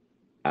idea.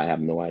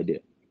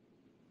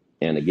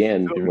 And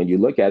again, when you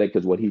look at it,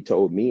 because what he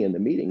told me in the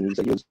meeting, he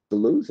said he was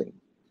losing.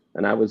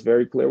 And I was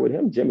very clear with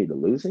him, Jimmy, the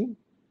losing?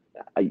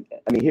 I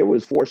mean, here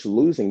was forced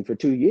losing for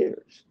 2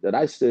 years that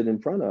I stood in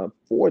front of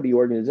for the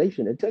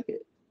organization and took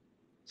it.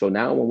 So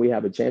now when we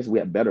have a chance, we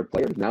have better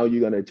players. Now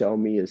you're going to tell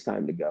me it's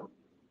time to go.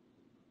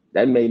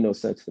 That made no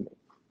sense to me.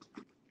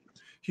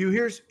 Hugh,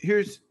 here's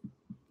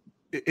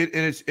and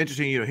it's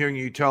interesting, you know, hearing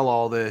you tell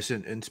all this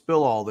and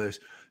spill all this.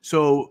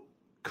 So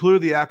clearly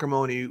the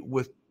acrimony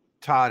with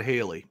Todd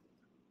Haley.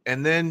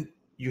 And then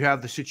you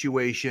have the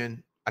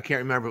situation, I can't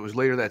remember, it was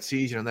later that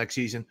season or next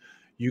season.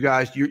 You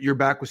guys, you're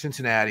back with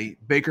Cincinnati.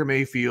 Baker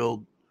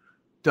Mayfield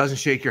doesn't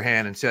shake your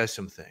hand and says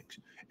some things.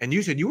 And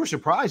you said you were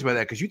surprised by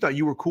that because you thought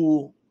you were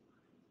cool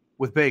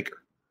with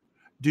Baker.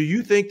 Do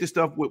you think the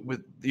stuff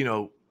with you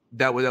know,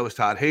 that was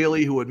Todd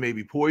Haley who had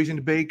maybe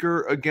poisoned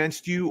Baker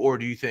against you? Or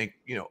do you think,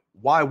 you know,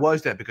 why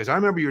was that? Because I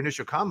remember your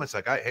initial comments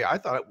like, I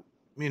thought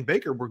me and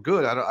Baker were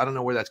good. I don't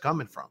know where that's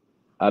coming from.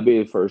 I'll be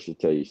the first to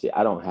tell you, see,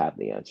 I don't have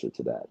the answer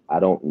to that. I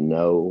don't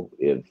know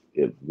if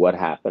what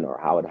happened or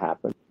how it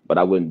happened, but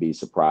I wouldn't be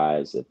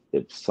surprised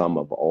if some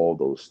of all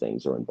those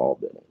things are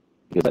involved in it.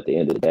 Because at the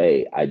end of the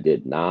day, I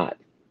did not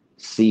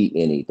see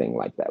anything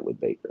like that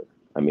with Baker.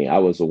 I mean, I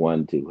was the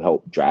one to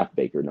help draft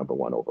Baker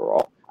 #1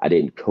 overall. I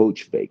didn't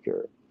coach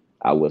Baker.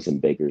 I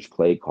wasn't Baker's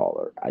play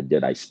caller.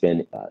 I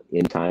spend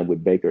in time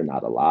with Baker?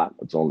 Not a lot.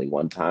 It's only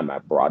one time I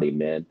brought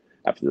him in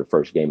after the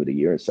first game of the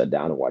year and sat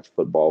down and watched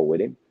football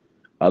with him.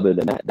 Other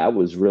than that, that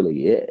was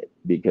really it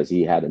because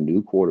he had a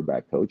new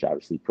quarterback coach.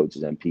 Obviously, Coach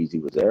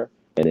Zampese was there,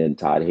 and then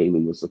Todd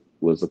Haley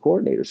was the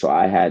coordinator. So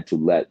I had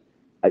to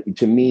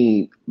to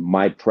me,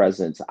 my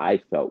presence, I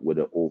felt, would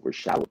have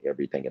overshadowed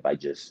everything if I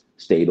just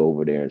stayed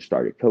over there and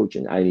started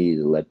coaching. I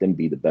needed to let them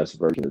be the best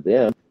version of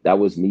them. That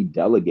was me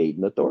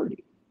delegating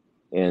authority.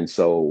 And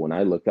so when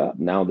I look up,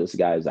 now this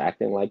guy is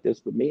acting like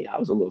this with me, I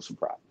was a little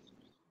surprised.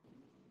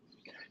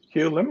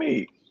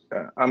 Hugh,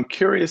 I'm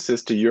curious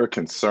as to your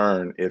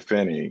concern, if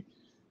any,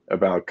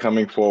 about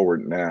coming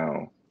forward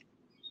now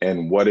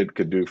and what it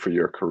could do for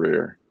your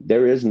career.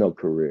 There is no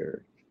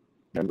career.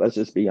 And let's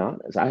just be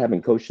honest. I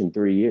haven't coached in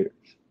 3 years.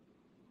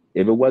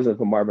 If it wasn't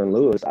for Marvin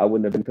Lewis, I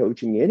wouldn't have been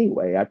coaching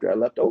anyway after I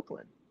left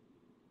Oakland.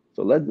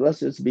 So let's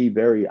just be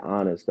very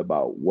honest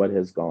about what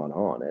has gone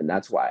on. And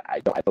that's why I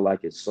feel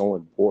like it's so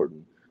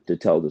important to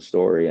tell the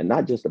story, and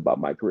not just about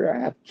my career. I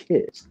have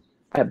kids.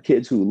 I have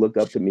kids who look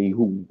up to me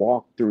who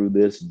walk through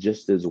this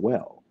just as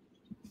well.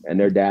 And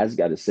their dads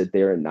got to sit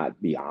there and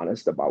not be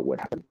honest about what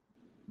happened.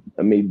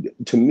 I mean,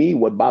 to me,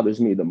 what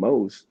bothers me the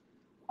most,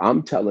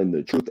 I'm telling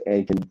the truth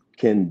and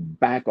can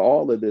back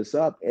all of this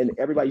up, and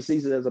everybody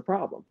sees it as a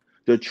problem.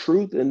 The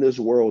truth in this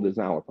world is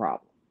now a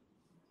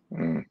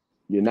problem.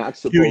 You're not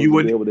supposed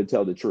to be able to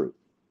tell the truth.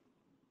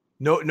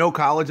 No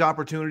college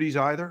opportunities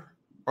either?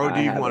 Or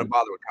do you want to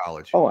bother with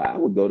college? Oh, I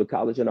would go to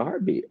college in a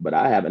heartbeat, but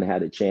I haven't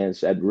had a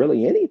chance at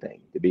really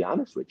anything, to be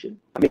honest with you.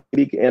 I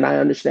mean, and I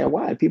understand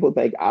why. People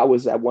think I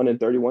was that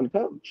 1-31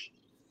 coach.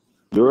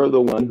 You're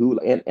the one who,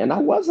 and I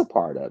was a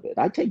part of it.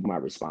 I take my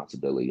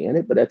responsibility in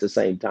it, but at the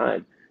same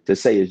time, to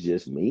say it's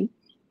just me,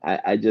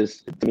 to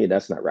me,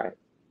 that's not right.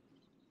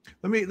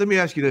 Let me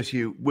ask you this,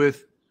 Hugh.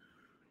 With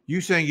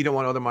you saying you don't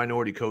want other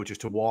minority coaches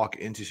to walk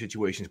into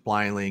situations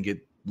blindly and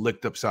get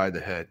licked upside the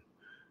head.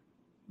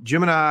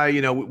 Jim and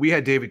I, we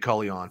had David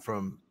Culley on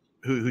from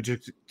who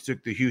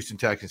took the Houston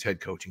Texans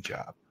head coaching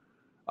job.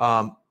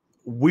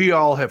 We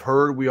all have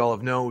heard, we all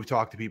have known, we've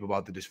talked to people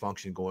about the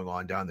dysfunction going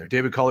on down there.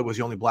 David Culley was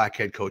the only black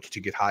head coach to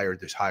get hired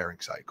this hiring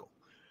cycle.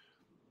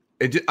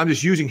 I'm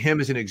just using him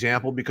as an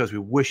example because we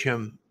wish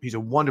him, he's a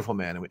wonderful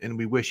man, and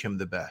we wish him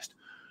the best.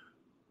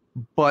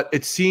 But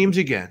it seems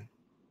again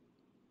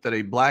that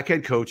a black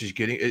head coach is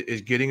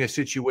getting a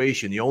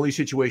situation. The only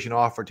situation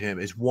offered to him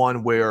is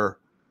one where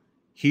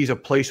he's a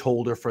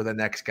placeholder for the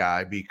next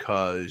guy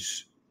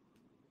because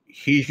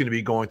he's going to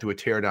be going through a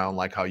teardown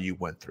like how you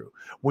went through.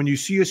 When you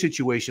see a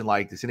situation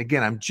like this, and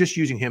again, I'm just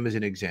using him as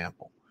an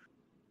example.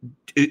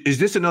 Is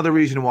this another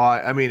reason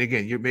why? I mean,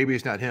 again, maybe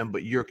it's not him,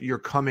 but you're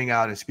coming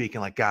out and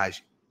speaking like,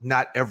 guys,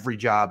 not every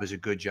job is a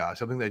good job.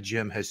 Something that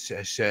Jim has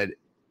said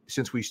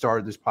since we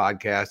started this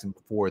podcast and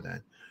before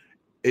then.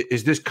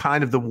 Is this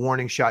kind of the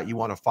warning shot you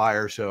want to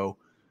fire so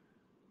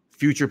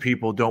future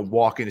people don't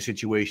walk into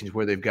situations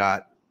where they've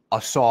got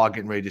a saw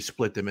getting ready to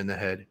split them in the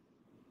head?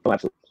 Oh,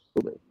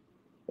 absolutely.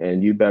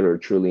 And you better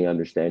truly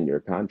understand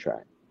your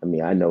contract. I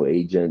mean, I know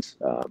agents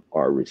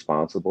are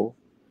responsible,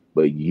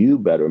 but you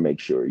better make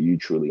sure you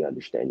truly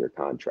understand your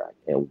contract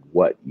and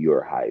what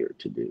you're hired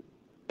to do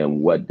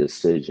and what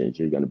decisions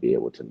you're going to be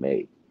able to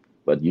make.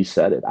 But you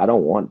said it. I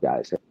don't want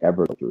guys to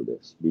ever go through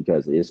this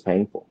because it's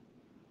painful.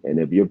 And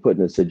if you're put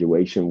in a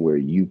situation where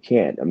you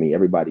can't, I mean,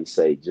 everybody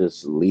say,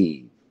 just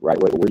leave, right?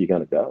 Where are you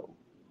going to go?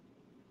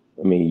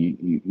 I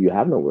mean, you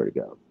have nowhere to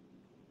go.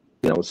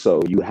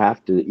 So you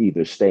have to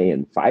either stay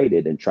and fight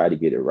it and try to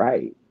get it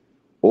right.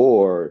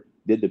 Or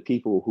did the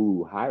people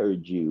who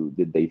hired you,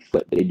 did they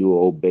flip? They do an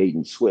old bait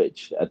and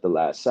switch at the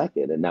last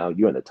second, and now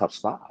you're in a tough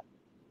spot.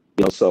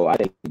 So I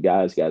think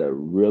guys got to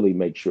really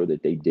make sure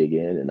that they dig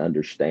in and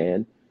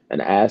understand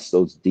and ask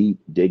those deep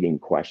digging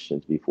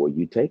questions before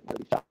you take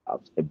these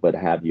jobs, but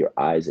have your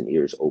eyes and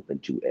ears open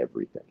to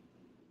everything.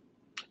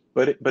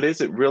 But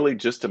is it really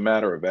just a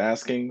matter of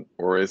asking,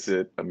 or is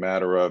it a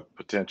matter of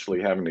potentially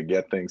having to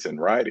get things in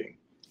writing?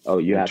 Oh,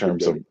 you have to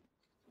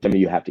get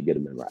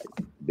them in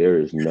writing. There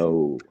is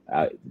no,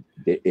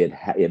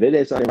 if it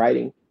is in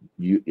writing,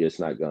 it's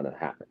not going to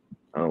happen.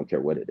 I don't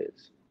care what it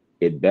is.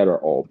 It better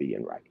all be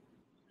in writing.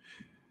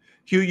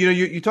 Hugh,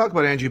 you talk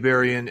about Andrew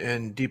Berry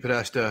and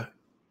DePodesta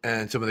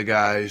and some of the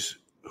guys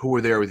who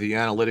were there with the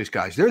analytics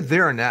guys. They're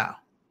there now.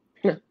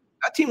 Yeah.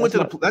 That team went to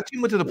the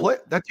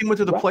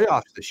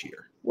playoffs this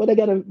year. Well,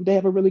 they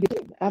have a really good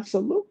team.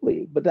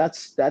 Absolutely. But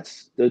that's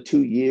the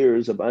 2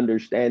 years of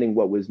understanding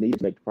what was needed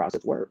to make the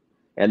process work.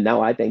 And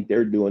now I think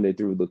they're doing it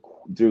through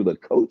the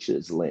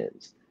coach's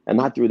lens and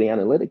not through the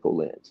analytical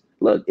lens.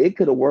 Look, it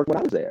could have worked when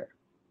I was there.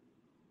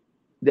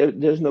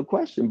 There's no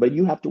question, but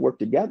you have to work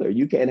together.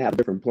 You can't have a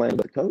different plan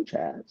that the coach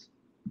has.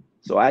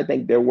 So I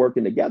think they're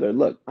working together.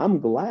 Look, I'm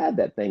glad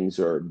that things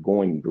are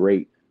going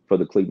great for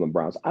the Cleveland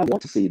Browns. I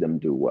want to see them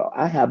do well.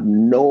 I have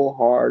no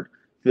hard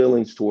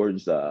feelings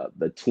towards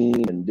the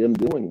team and them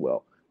doing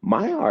well.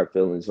 My hard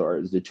feelings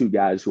is the two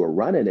guys who are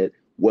running it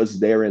was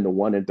there in the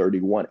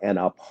 1-31 and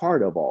a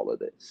part of all of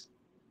this.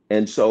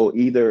 And so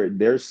either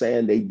they're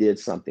saying they did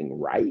something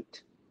right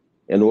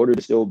in order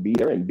to still be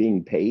there and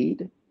being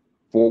paid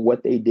for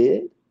what they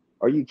did.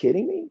 Are you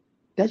kidding me?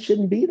 That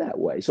shouldn't be that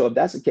way. So if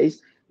that's the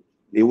case,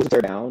 it was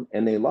third down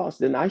and they lost,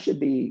 then I should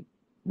be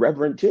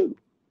reverent too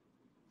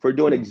for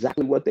doing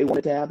exactly what they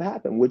wanted to have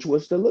happen, which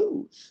was to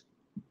lose.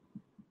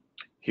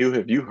 Hugh,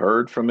 have you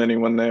heard from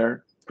anyone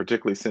there,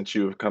 particularly since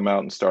you have come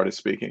out and started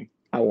speaking?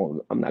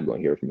 I'm not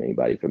going to hear from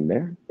anybody from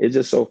there. It's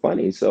just so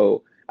funny.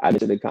 So I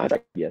mentioned the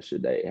contract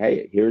yesterday.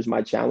 Hey, here's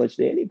my challenge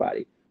to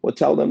anybody. Well,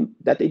 tell them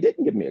that they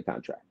didn't give me a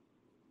contract.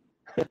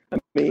 I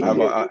mean,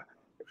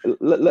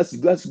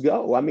 let's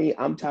go. I mean,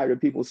 I'm tired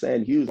of people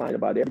saying Hugh's lying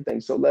about everything.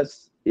 So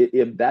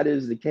if that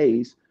is the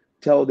case,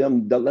 tell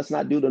them that let's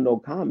not do the no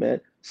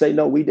comment. Say,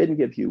 no, we didn't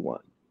give Hugh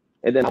one.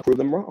 And then I'll prove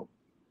them wrong.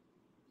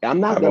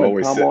 I'm not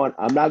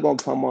going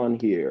to come on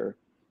here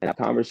and have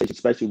conversations,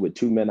 especially with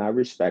two men I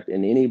respect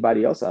and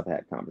anybody else I've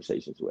had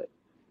conversations with,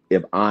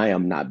 if I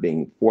am not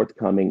being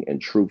forthcoming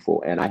and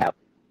truthful and I have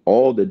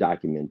all the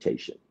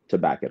documentation to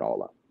back it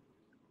all up.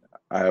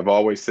 I have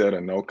always said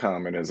a no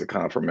comment is a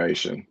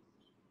confirmation.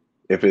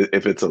 If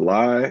it's a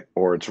lie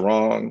or it's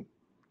wrong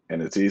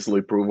and it's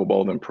easily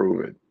provable, then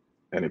prove it.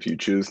 And if you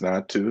choose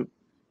not to,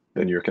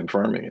 then you're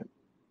confirming it.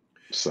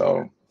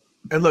 So,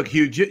 and look,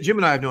 Hugh, Jim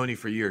and I have known you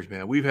for years,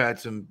 man. We've had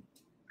some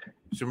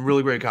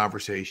really great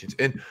conversations.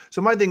 And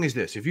so my thing is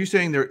this: if you're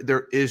saying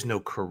there is no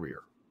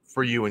career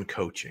for you in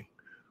coaching,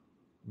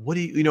 what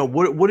do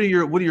what are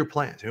your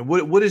plans? I mean,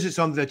 what is it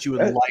something that you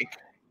would like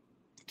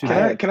to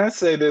do? Can I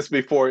say this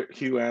before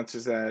Hugh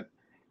answers that?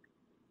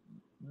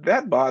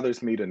 That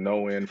bothers me to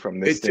no end from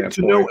this standpoint.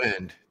 To no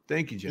end.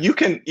 Thank you, Jim.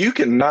 You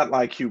can not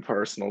like Hugh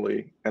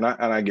personally, and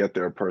I get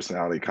there are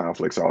personality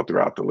conflicts all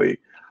throughout the league,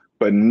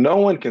 but no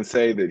one can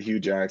say that Hugh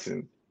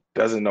Jackson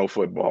doesn't know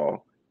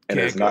football and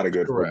is not a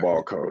good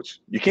football coach.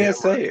 You can't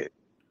say it.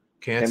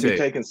 Can't and say be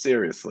taken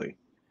seriously.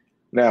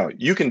 Now,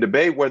 you can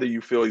debate whether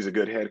you feel he's a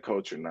good head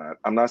coach or not.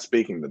 I'm not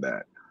speaking to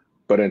that.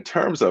 But in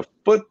terms of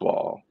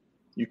football,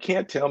 you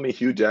can't tell me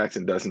Hugh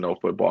Jackson doesn't know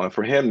football. And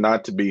for him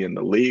not to be in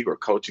the league or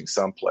coaching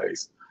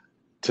someplace,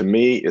 to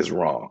me, is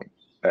wrong.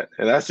 And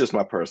that's just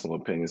my personal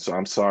opinion. So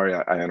I'm sorry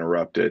I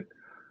interrupted.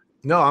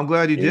 No, I'm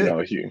glad you did.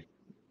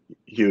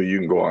 Hugh, you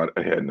can go on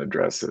ahead and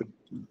address it.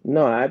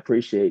 No, I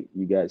appreciate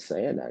you guys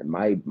saying that.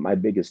 My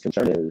biggest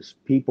concern is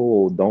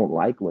people don't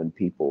like when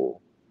people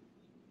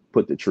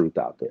put the truth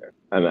out there.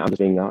 I mean, I'm just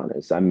being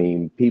honest. I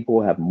mean,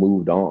 people have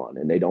moved on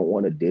and they don't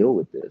want to deal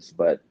with this,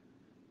 but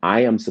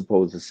I am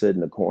supposed to sit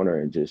in the corner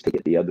and just take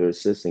it. The other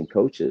assistant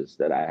coaches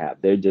that I have,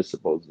 they're just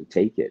supposed to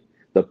take it.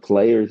 The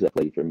players that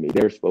play for me,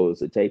 they're supposed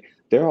to take.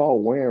 They're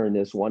all wearing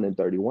this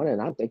 1-31,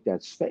 and I don't think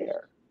that's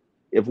fair.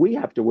 If we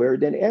have to wear it,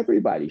 then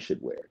everybody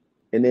should wear it.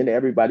 And then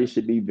everybody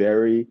should be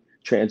very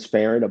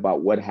transparent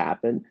about what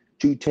happened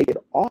to take it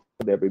off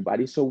of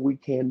everybody so we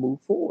can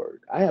move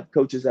forward. I have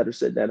coaches that are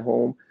sitting at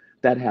home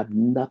that have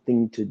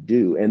nothing to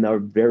do and are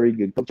very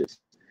good coaches.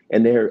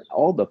 And they're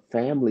all the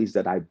families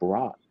that I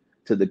brought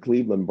to the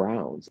Cleveland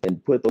Browns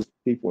and put those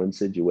people in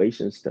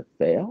situations to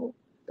fail.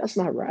 That's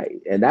not right.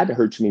 And that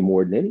hurts me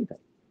more than anything.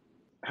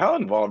 How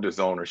involved is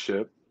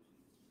ownership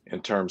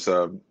in terms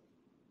of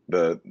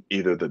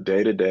either the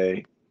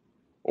day-to-day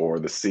or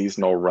the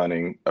seasonal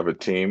running of a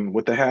team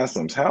with the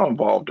Haslams? How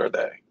involved are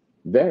they?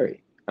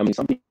 Very. I mean,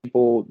 some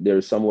people,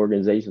 there's some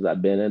organizations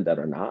I've been in that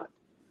are not.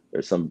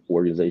 There's some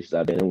organizations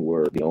I've been in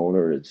where the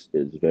owner is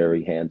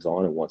very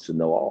hands-on and wants to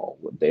know all.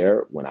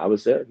 When I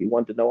was there, he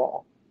wanted to know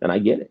all, and I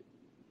get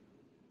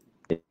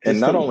it.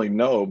 And not only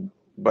know,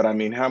 but I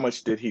mean, how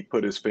much did he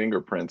put his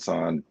fingerprints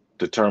on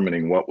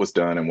determining what was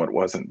done and what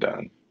wasn't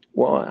done?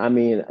 Well, I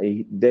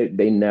mean,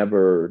 they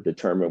never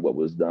determined what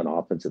was done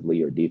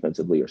offensively or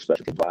defensively or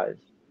special-wise.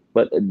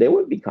 But there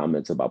would be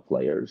comments about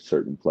players,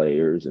 certain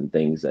players, and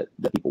things that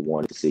people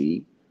want to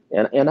see.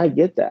 And I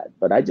get that.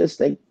 But I just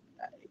think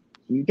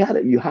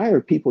you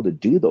hire people to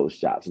do those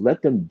jobs.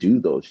 Let them do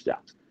those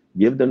jobs.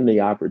 Give them the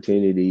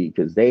opportunity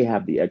because they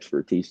have the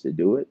expertise to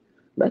do it.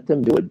 Let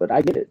them do it. But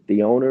I get it.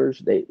 The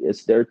owners,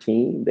 it's their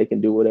team. They can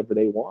do whatever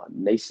they want.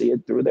 And they see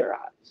it through their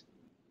eyes.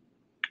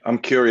 I'm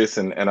curious,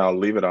 and I'll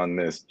leave it on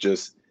this.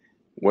 Just,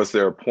 was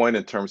there a point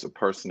in terms of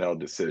personnel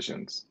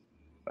decisions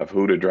of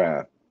who to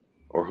draft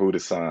or who to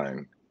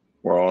sign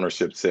where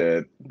ownership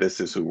said, this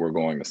is who we're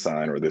going to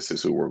sign or this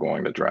is who we're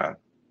going to draft?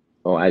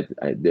 Oh,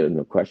 there's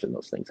no question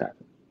those things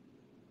happen.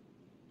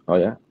 Oh,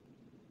 yeah.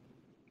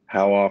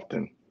 How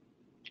often?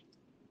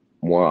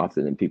 More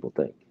often than people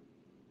think.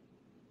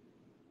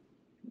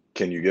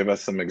 Can you give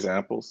us some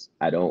examples?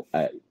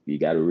 You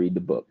got to read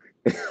the book.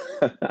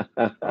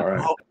 All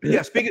right. Oh,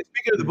 yeah. Speaking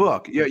of the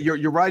book, yeah,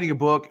 you're writing a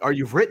book, or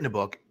you've written a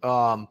book.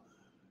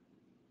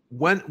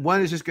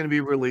 When is this going to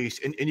be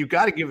released? And you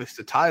got to give us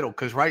the title,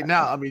 because right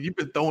now, I mean, you've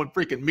been throwing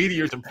freaking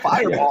meteors and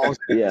fireballs.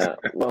 Yeah.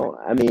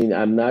 Well, I mean,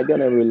 I'm not going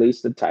to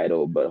release the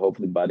title, but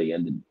hopefully by the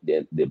end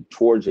of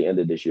towards the end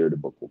of this year, the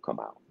book will come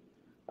out.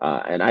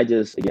 And I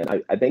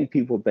think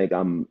people think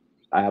I'm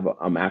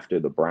after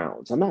the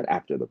Browns. I'm not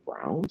after the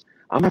Browns.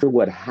 I'm after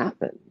what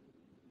happened.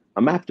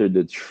 I'm after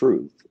the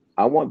truth.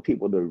 I want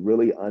people to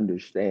really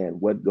understand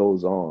what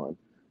goes on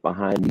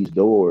behind these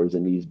doors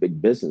and these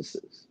big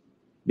businesses,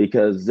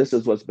 because this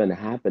is what's been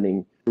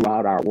happening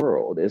throughout our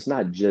world. It's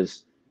not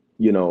just,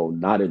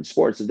 not in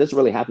sports. This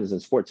really happens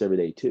in sports every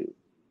day too.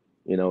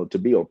 To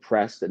be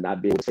oppressed and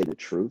not be able to say the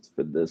truth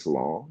for this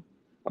long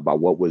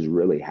about what was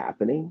really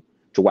happening,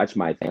 to watch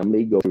my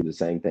family go through the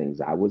same things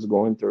I was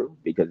going through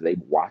because they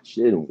watched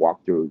it and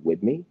walked through it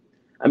with me.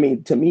 I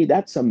mean, to me,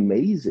 that's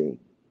amazing.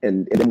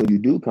 And then when you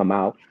do come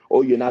out,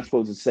 oh, you're not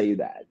supposed to say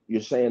that.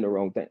 You're saying the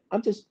wrong thing.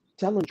 I'm just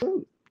telling the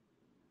truth.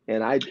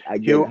 And I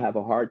have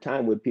a hard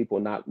time with people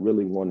not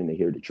really wanting to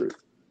hear the truth.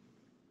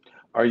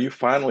 Are you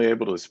finally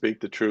able to speak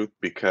the truth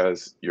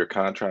because your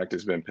contract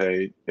has been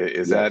paid?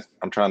 Is that,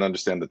 I'm trying to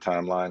understand the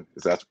timeline.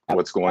 Is that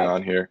what's going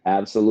on here?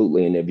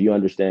 Absolutely. And if you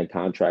understand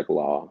contract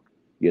law,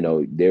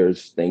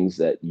 there's things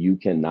that you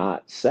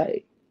cannot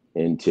say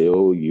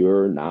until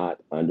you're not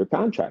under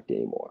contract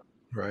anymore.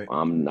 Right.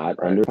 I'm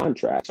not under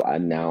contract, so I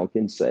now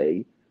can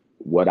say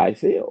what I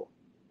feel.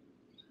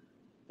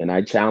 And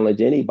I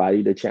challenge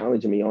anybody to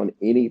challenge me on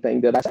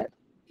anything that I said.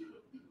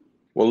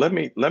 Well, let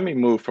me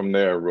move from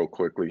there real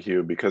quickly,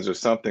 Hugh, because there's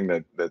something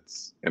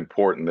that's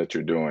important that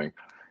you're doing.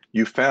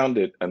 You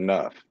founded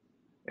enough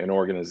an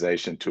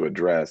organization to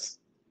address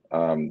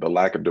the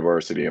lack of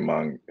diversity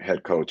among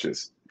head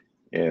coaches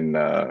in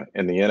the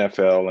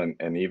NFL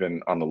and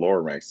even on the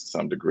lower ranks to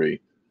some degree.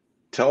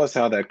 Tell us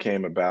how that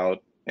came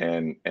about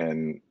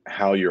and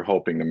how you're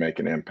hoping to make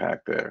an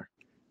impact there.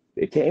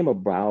 It came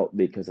about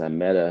because I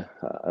met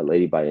a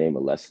lady by the name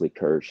of Leslie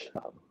Kirsch,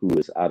 who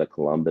is out of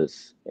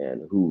Columbus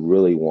and who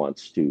really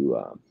wants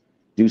to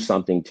do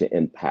something to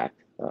impact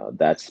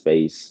that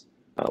space.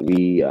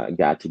 We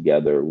got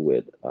together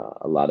with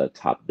a lot of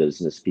top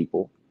business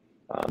people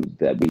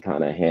that we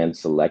kind of hand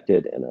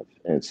selected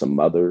and some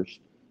others.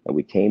 And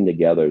we came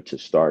together to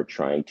start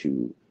trying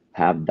to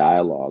have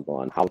dialogue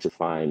on how to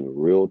find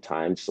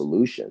real-time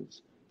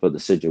solutions for the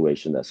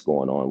situation that's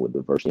going on with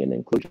diversity and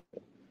inclusion.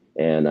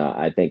 And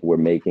I think we're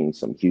making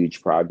some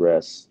huge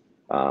progress.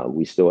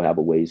 We still have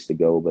a ways to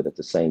go, but at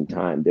the same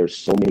time, there's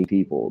so many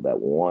people that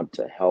want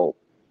to help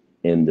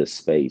in this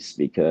space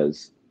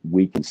because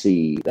we can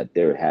see that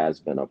there has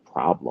been a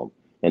problem,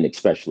 and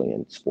especially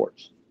in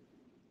sports.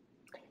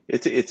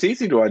 It's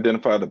easy to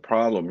identify the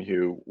problem,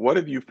 Hugh. What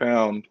have you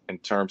found in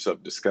terms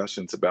of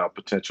discussions about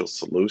potential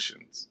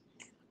solutions?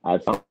 I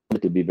found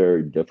it to be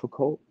very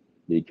difficult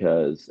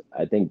because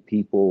I think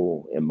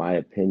people, in my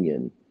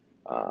opinion,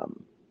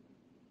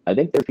 I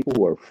think there are people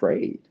who are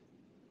afraid.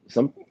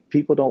 Some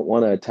people don't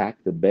want to attack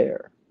the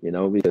bear,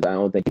 because I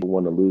don't think people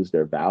want to lose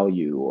their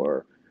value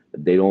or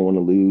they don't want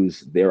to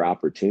lose their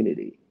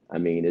opportunity. I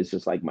mean, it's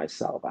just like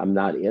myself. I'm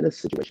not in a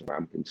situation where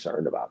I'm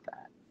concerned about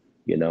that,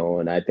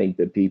 and I think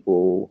that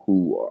people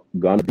who are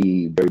going to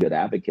be very good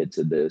advocates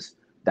of this,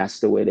 that's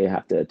the way they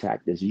have to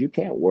attack this. You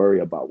can't worry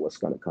about what's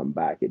going to come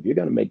back. If you're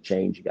going to make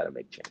change, you got to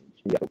make change.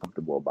 You got to be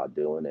comfortable about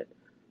doing it.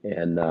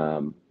 And,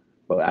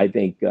 but I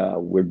think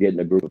we're getting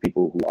a group of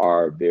people who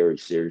are very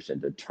serious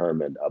and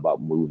determined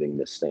about moving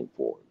this thing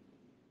forward.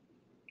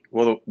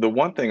 Well, the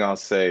one thing I'll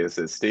say is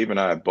that Steve and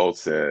I have both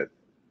said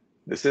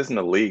this isn't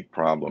a league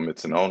problem,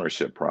 it's an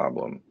ownership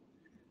problem.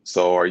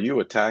 So are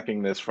you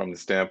attacking this from the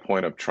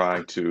standpoint of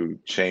trying to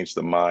change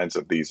the minds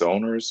of these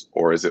owners,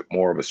 or is it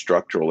more of a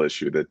structural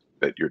issue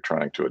that you're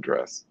trying to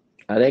address?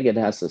 I think it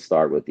has to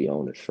start with the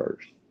owners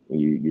first.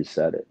 You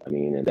said it. I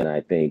mean, and then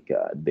I think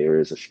there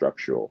is a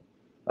structural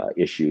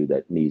issue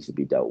that needs to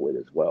be dealt with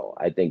as well.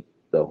 I think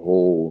the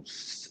whole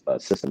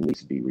system needs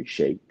to be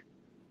reshaped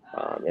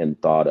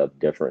and thought of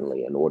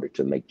differently in order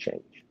to make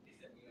change.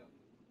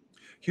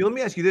 Hugh, let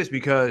me ask you this,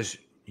 because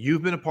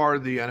you've been a part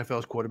of the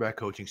NFL's quarterback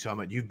coaching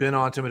summit. You've been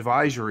on some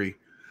advisory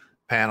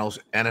panels,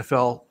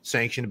 NFL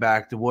sanctioned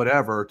back to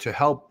whatever, to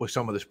help with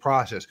some of this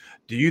process.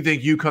 Do you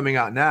think you coming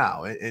out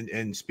now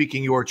and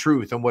speaking your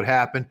truth on what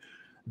happened,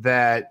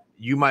 that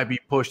you might be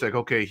pushed like,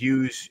 okay,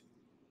 Hugh's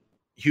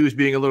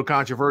being a little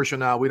controversial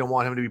now, we don't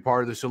want him to be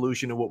part of the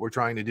solution of what we're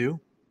trying to do?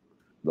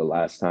 The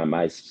last time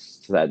I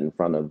sat in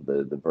front of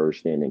the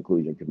Diversity and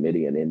Inclusion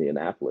Committee in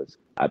Indianapolis,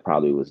 I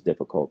probably was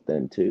difficult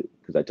then too,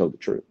 because I told the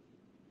truth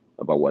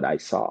about what I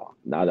saw,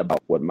 not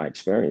about what my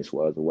experience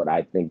was or what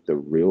I think the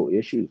real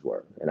issues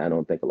were. And I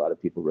don't think a lot of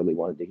people really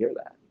wanted to hear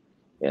that.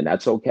 And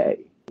that's okay.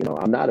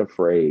 I'm not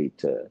afraid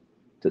to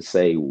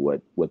say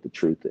what the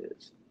truth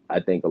is. I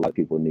think a lot of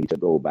people need to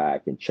go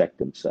back and check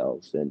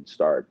themselves and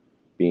start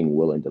being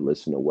willing to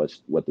listen to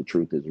what the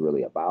truth is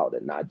really about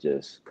and not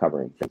just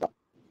covering things up.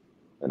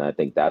 And I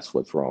think that's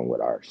what's wrong with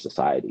our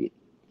society,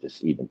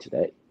 just even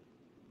today.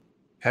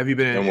 Have you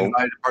been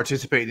invited to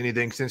participate in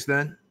anything since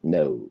then?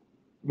 No.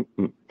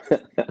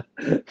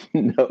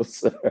 No,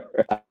 sir.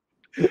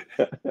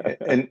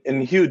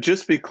 and Hugh,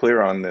 just be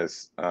clear on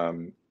this.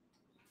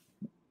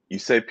 You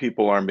say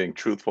people aren't being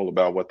truthful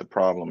about what the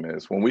problem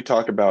is. When we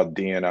talk about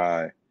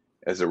D&I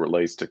as it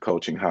relates to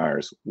coaching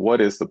hires,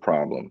 what is the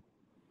problem?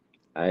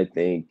 I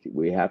think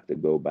we have to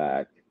go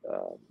back,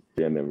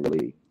 Jim, and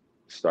really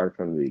start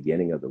from the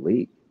beginning of the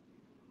league.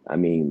 I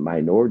mean,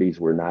 minorities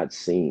were not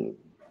seen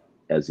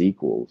as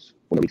equals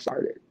when we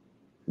started,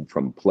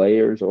 from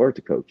players or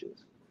to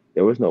coaches.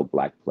 There was no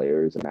black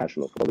players in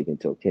National Football League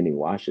until Kenny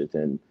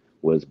Washington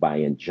was by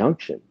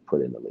injunction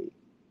put in the league.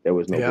 There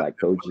was no black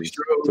coaches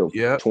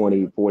until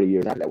 20, 40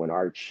 years after that when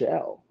Art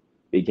Shell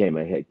became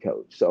a head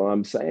coach. So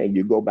I'm saying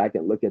you go back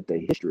and look at the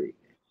history.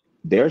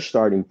 Their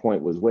starting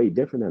point was way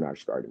different than our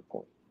starting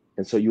point.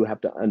 And so you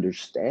have to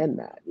understand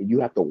that. You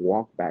have to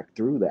walk back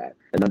through that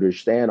and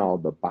understand all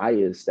the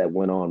bias that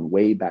went on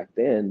way back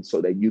then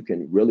so that you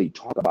can really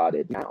talk about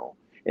it now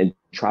and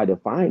try to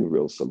find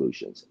real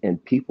solutions.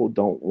 And people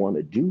don't want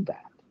to do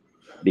that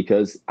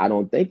because I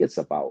don't think it's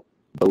about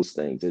those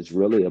things. It's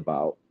really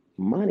about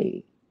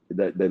money.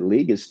 The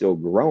league is still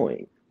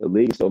growing. The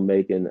league is still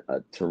making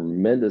a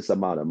tremendous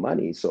amount of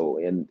money. So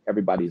in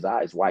everybody's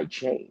eyes, why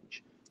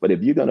change? But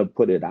if you're going to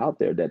put it out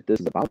there that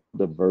this is about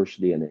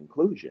diversity and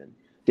inclusion,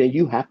 then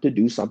you have to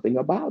do something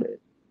about it.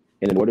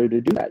 And in order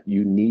to do that,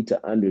 you need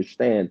to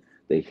understand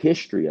the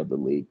history of the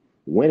league,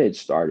 when it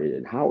started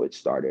and how it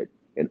started,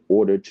 in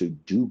order to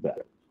do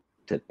better,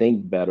 to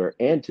think better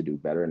and to do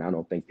better. And I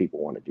don't think people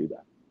want to do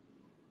that.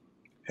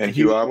 And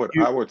Hugh,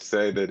 I would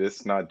say that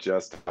it's not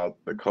just about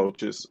the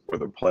coaches or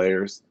the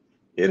players.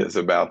 It is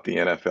about the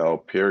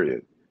NFL,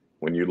 period.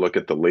 When you look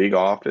at the league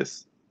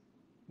office,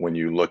 when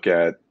you look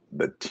at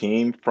the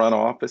team front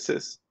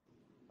offices,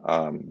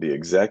 the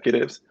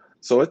executives.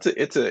 So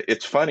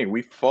it's funny.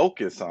 We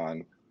focus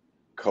on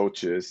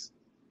coaches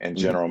and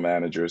general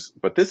managers,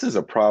 but this is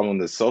a problem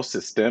that's so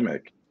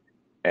systemic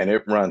and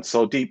it runs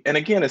so deep. And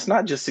again, it's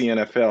not just the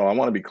NFL. I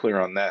want to be clear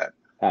on that.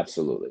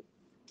 Absolutely.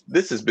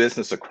 This is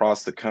business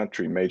across the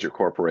country, major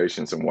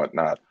corporations and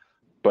whatnot.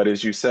 But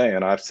as you say,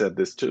 and I've said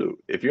this too,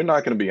 if you're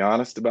not going to be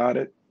honest about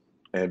it,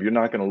 and if you're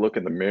not going to look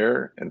in the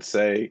mirror and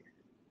say,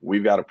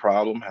 we've got a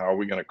problem, how are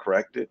we going to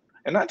correct it?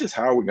 And not just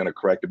how are we going to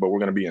correct it, but we're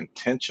going to be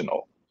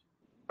intentional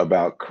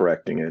about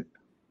correcting it.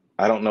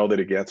 I don't know that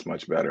it gets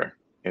much better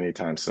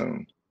anytime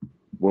soon.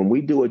 When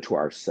we do it to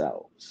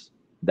ourselves,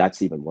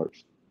 that's even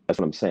worse. That's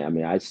what I'm saying. I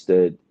mean, I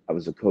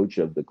was a coach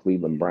of the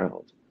Cleveland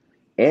Browns.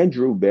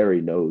 Andrew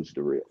Berry knows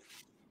the real.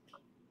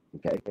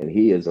 Okay. And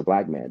he is a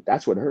black man.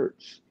 That's what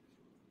hurts.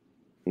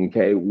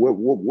 Okay.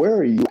 Where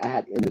are you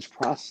at in this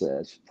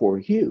process for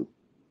Hugh?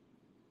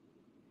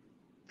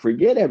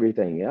 Forget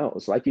everything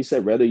else. Like you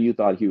said, whether you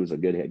thought he was a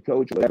good head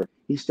coach or whatever,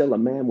 he's still a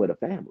man with a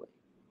family.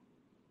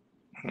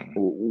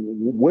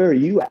 Where are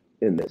you at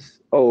in this?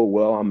 Oh,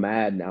 well, I'm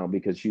mad now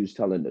because she was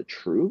telling the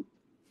truth.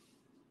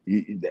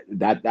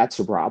 That's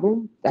a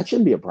problem. That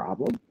shouldn't be a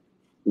problem.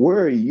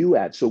 Where are you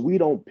at? So we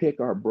don't pick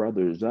our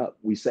brothers up.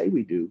 We say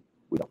we do.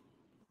 We don't.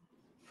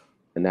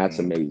 And that's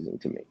amazing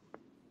to me.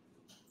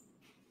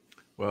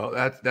 Well,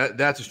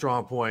 that's a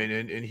strong point.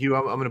 And Hugh,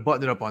 I'm going to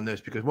button it up on this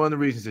because one of the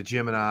reasons that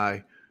Jim and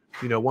I,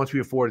 once we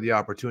afforded the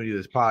opportunity of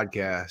this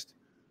podcast,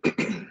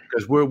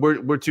 because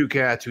we're two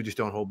cats who just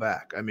don't hold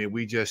back. I mean,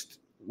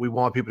 we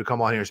want people to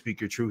come on here and speak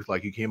your truth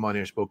like you came on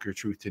here and spoke your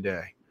truth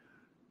today.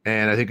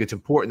 And I think it's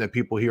important that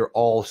people hear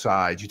all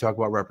sides. You talk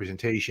about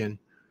representation.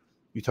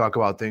 You talk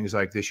about things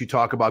like this. You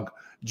talk about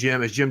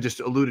Jim, as Jim just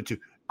alluded to,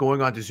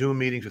 going on to Zoom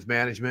meetings with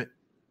management.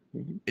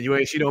 And you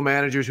ain't see no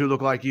managers who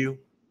look like you.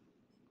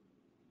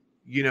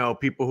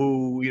 People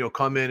who,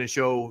 come in and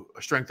show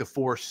a strength of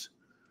force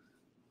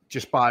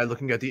just by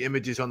looking at the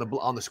images on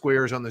the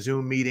squares on the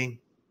Zoom meeting.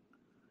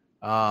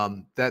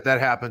 That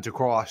happens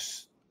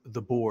across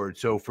the board.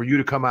 So for you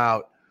to come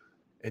out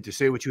and to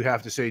say what you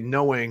have to say,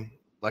 knowing,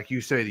 like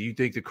you say, that you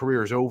think the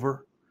career is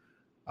over,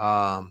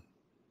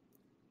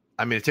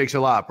 it takes a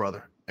lot,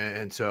 brother.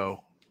 And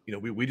so,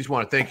 we just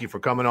want to thank you for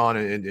coming on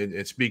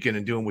and speaking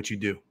and doing what you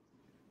do.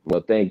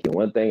 Well, thank you.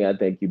 One thing I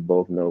think you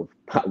both know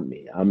about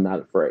me, I'm not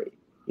afraid.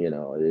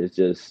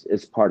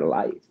 It's part of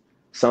life.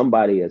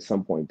 Somebody at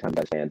some point in time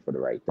got to stand for the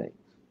right things.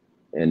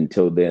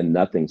 Until then,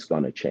 nothing's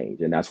going to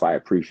change. And that's why I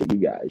appreciate you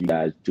guys. You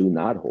guys do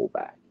not hold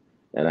back.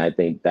 And I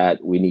think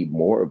that we need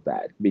more of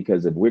that,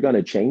 because if we're going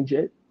to change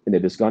it and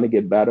if it's going to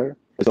get better,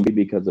 it's going to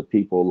be because of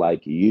people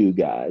like you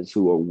guys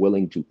who are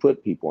willing to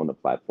put people on the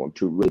platform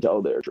to really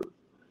tell their truth.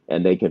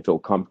 And they can feel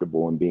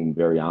comfortable in being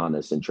very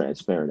honest and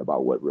transparent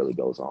about what really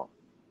goes on.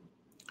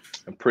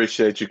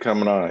 Appreciate you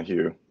coming on,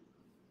 Hugh.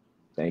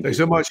 Thanks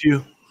so much,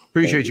 Hugh.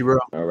 Appreciate you, bro.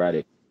 All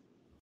righty.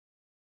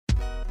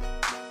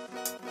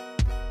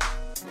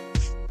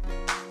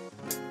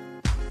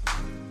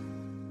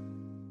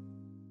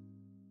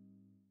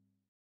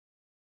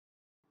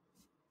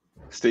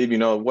 Steve,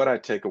 what I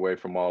take away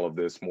from all of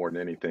this more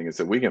than anything is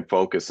that we can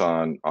focus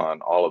on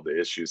all of the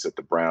issues that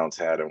the Browns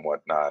had and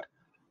whatnot.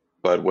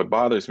 But what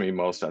bothers me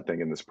most, I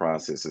think, in this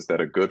process is that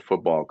a good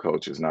football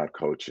coach is not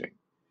coaching.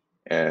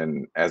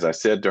 And as I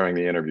said during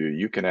the interview,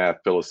 you can have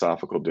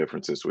philosophical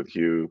differences with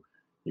Hugh.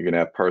 You can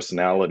have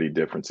personality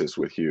differences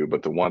with Hugh.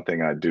 But the one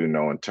thing I do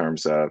know in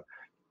terms of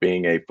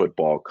being a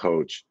football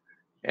coach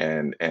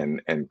and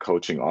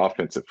coaching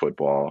offensive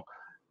football,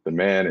 the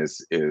man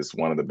is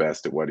one of the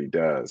best at what he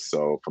does.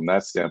 So from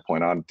that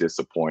standpoint, I'm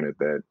disappointed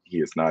that he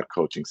is not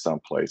coaching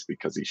someplace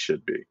because he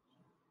should be.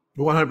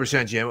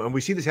 100%, Jim. And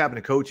we see this happen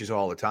to coaches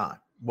all the time.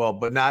 Well,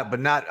 but not.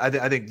 I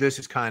think this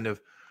is kind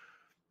of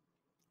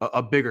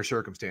a bigger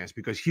circumstance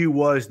because Hugh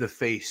was the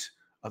face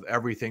of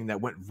everything that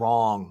went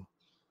wrong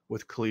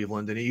with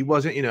Cleveland, and he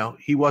wasn't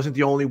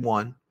the only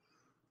one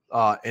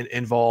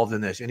involved in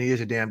this. And he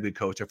is a damn good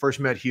coach. I first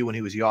met Hugh when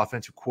he was the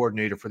offensive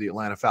coordinator for the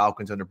Atlanta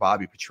Falcons under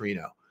Bobby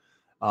Petrino.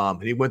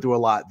 And he went through a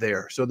lot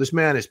there. So this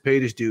man has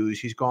paid his dues.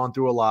 He's gone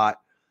through a lot.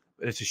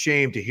 And it's a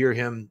shame to hear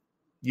him,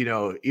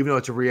 even though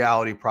it's a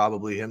reality,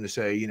 probably him to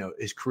say,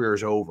 his career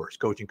is over, his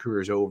coaching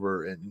career is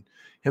over, and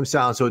him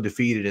sound so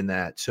defeated in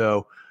that.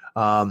 So,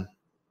 again,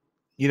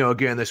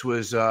 this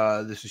is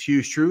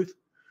Hugh's truth,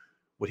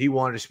 what he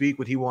wanted to speak,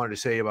 what he wanted to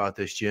say about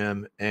this,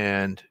 Jim.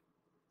 And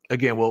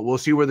again, we'll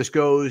see where this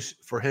goes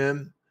for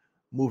him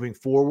moving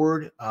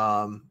forward.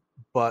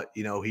 But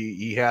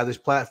he had this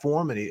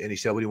platform and he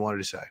said what he wanted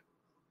to say.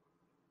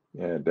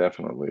 Yeah,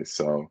 definitely.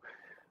 So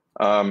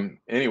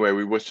anyway,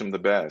 we wish him the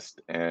best,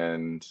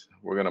 and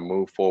we're going to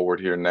move forward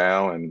here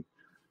now. And,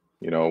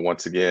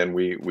 once again,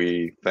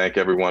 we thank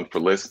everyone for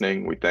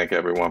listening. We thank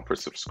everyone for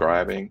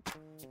subscribing.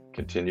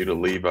 Continue to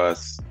leave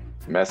us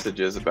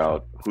messages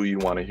about who you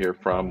want to hear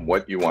from,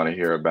 what you want to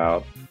hear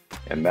about.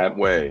 And that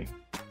way,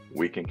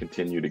 we can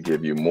continue to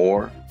give you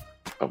more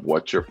of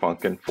what you're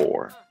funkin'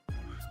 for.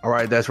 All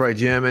right, that's right,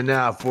 Jim. And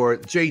now for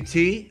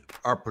JT,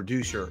 our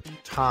producer,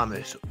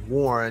 Thomas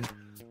Warren,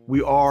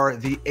 we are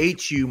the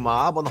HU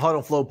Mob on the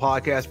Huddle Flow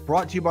podcast,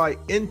 brought to you by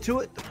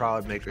Intuit, the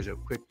proud makers of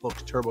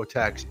QuickBooks,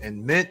 TurboTax,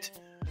 and Mint.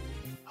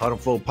 Huddle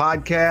Flow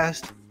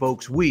podcast,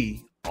 folks,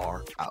 we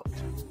are out.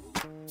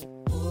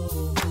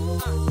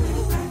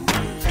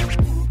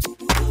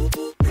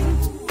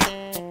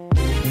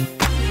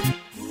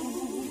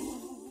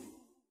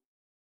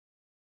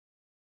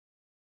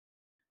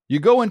 You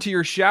go into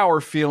your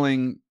shower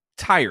feeling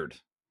tired,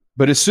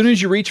 but as soon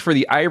as you reach for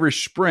the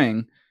Irish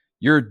Spring,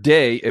 your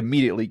day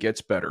immediately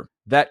gets better.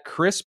 That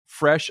crisp,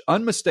 fresh,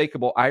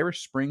 unmistakable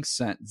Irish Spring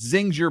scent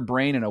zings your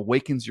brain and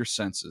awakens your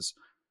senses.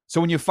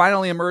 So when you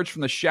finally emerge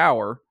from the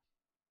shower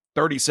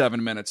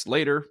 37 minutes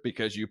later,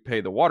 because you pay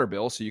the water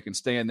bill so you can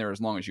stay in there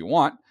as long as you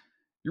want,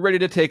 you're ready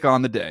to take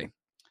on the day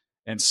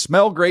and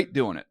smell great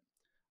doing it.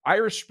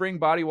 Irish Spring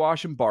Body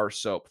Wash and Bar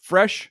Soap.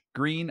 Fresh,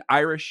 green,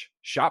 Irish.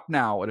 Shop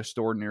now at a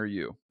store near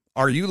you.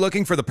 Are you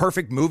looking for the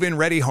perfect move-in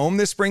ready home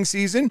this spring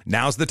season?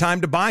 Now's the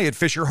time to buy at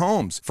Fisher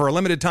Homes. For a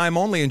limited time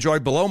only, enjoy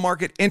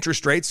below-market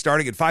interest rates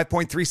starting at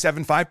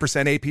 5.375%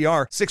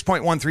 APR,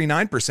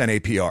 6.139%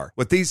 APR.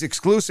 With these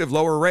exclusive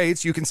lower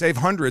rates, you can save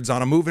hundreds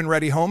on a move-in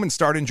ready home and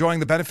start enjoying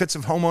the benefits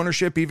of home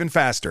ownership even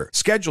faster.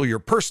 Schedule your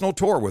personal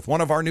tour with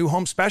one of our new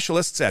home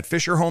specialists at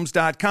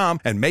FisherHomes.com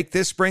and make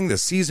this spring the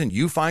season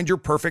you find your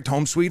perfect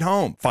home sweet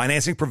home.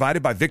 Financing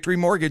provided by Victory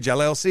Mortgage,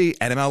 LLC,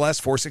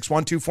 NMLS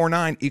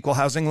 461249, Equal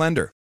Housing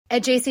Lender.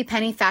 At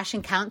JCPenney,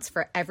 fashion counts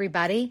for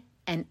everybody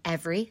and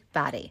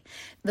everybody.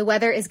 The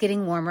weather is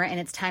getting warmer and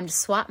it's time to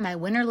swap my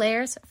winter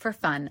layers for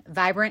fun,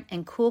 vibrant,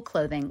 and cool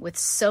clothing. With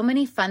so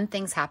many fun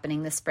things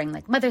happening this spring,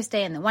 like Mother's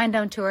Day and the Wind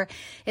Down Tour,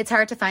 it's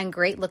hard to find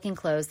great looking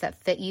clothes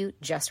that fit you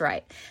just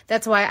right.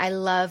 That's why I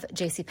love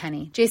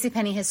JCPenney.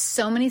 JCPenney has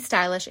so many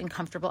stylish and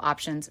comfortable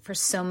options for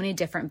so many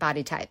different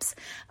body types.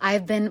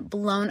 I've been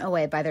blown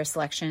away by their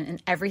selection,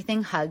 and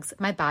everything hugs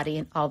my body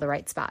in all the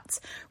right spots.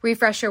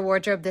 Refresh your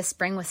wardrobe this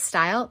spring with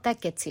style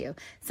that gets you.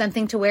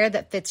 Something to wear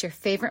that fits your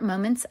favorite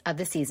moments of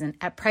the season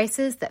at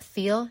prices that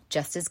feel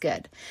just as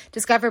good.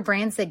 Discover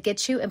brands that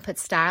get you and put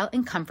style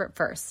and comfort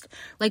first,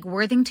 like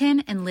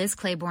Worthington and Liz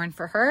Claiborne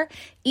for her,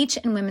 each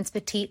in women's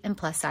petite and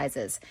plus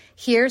sizes.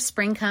 Here,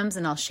 spring comes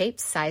in all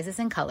shapes, sizes,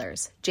 and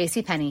colors.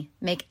 JCPenney,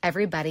 make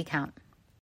everybody count.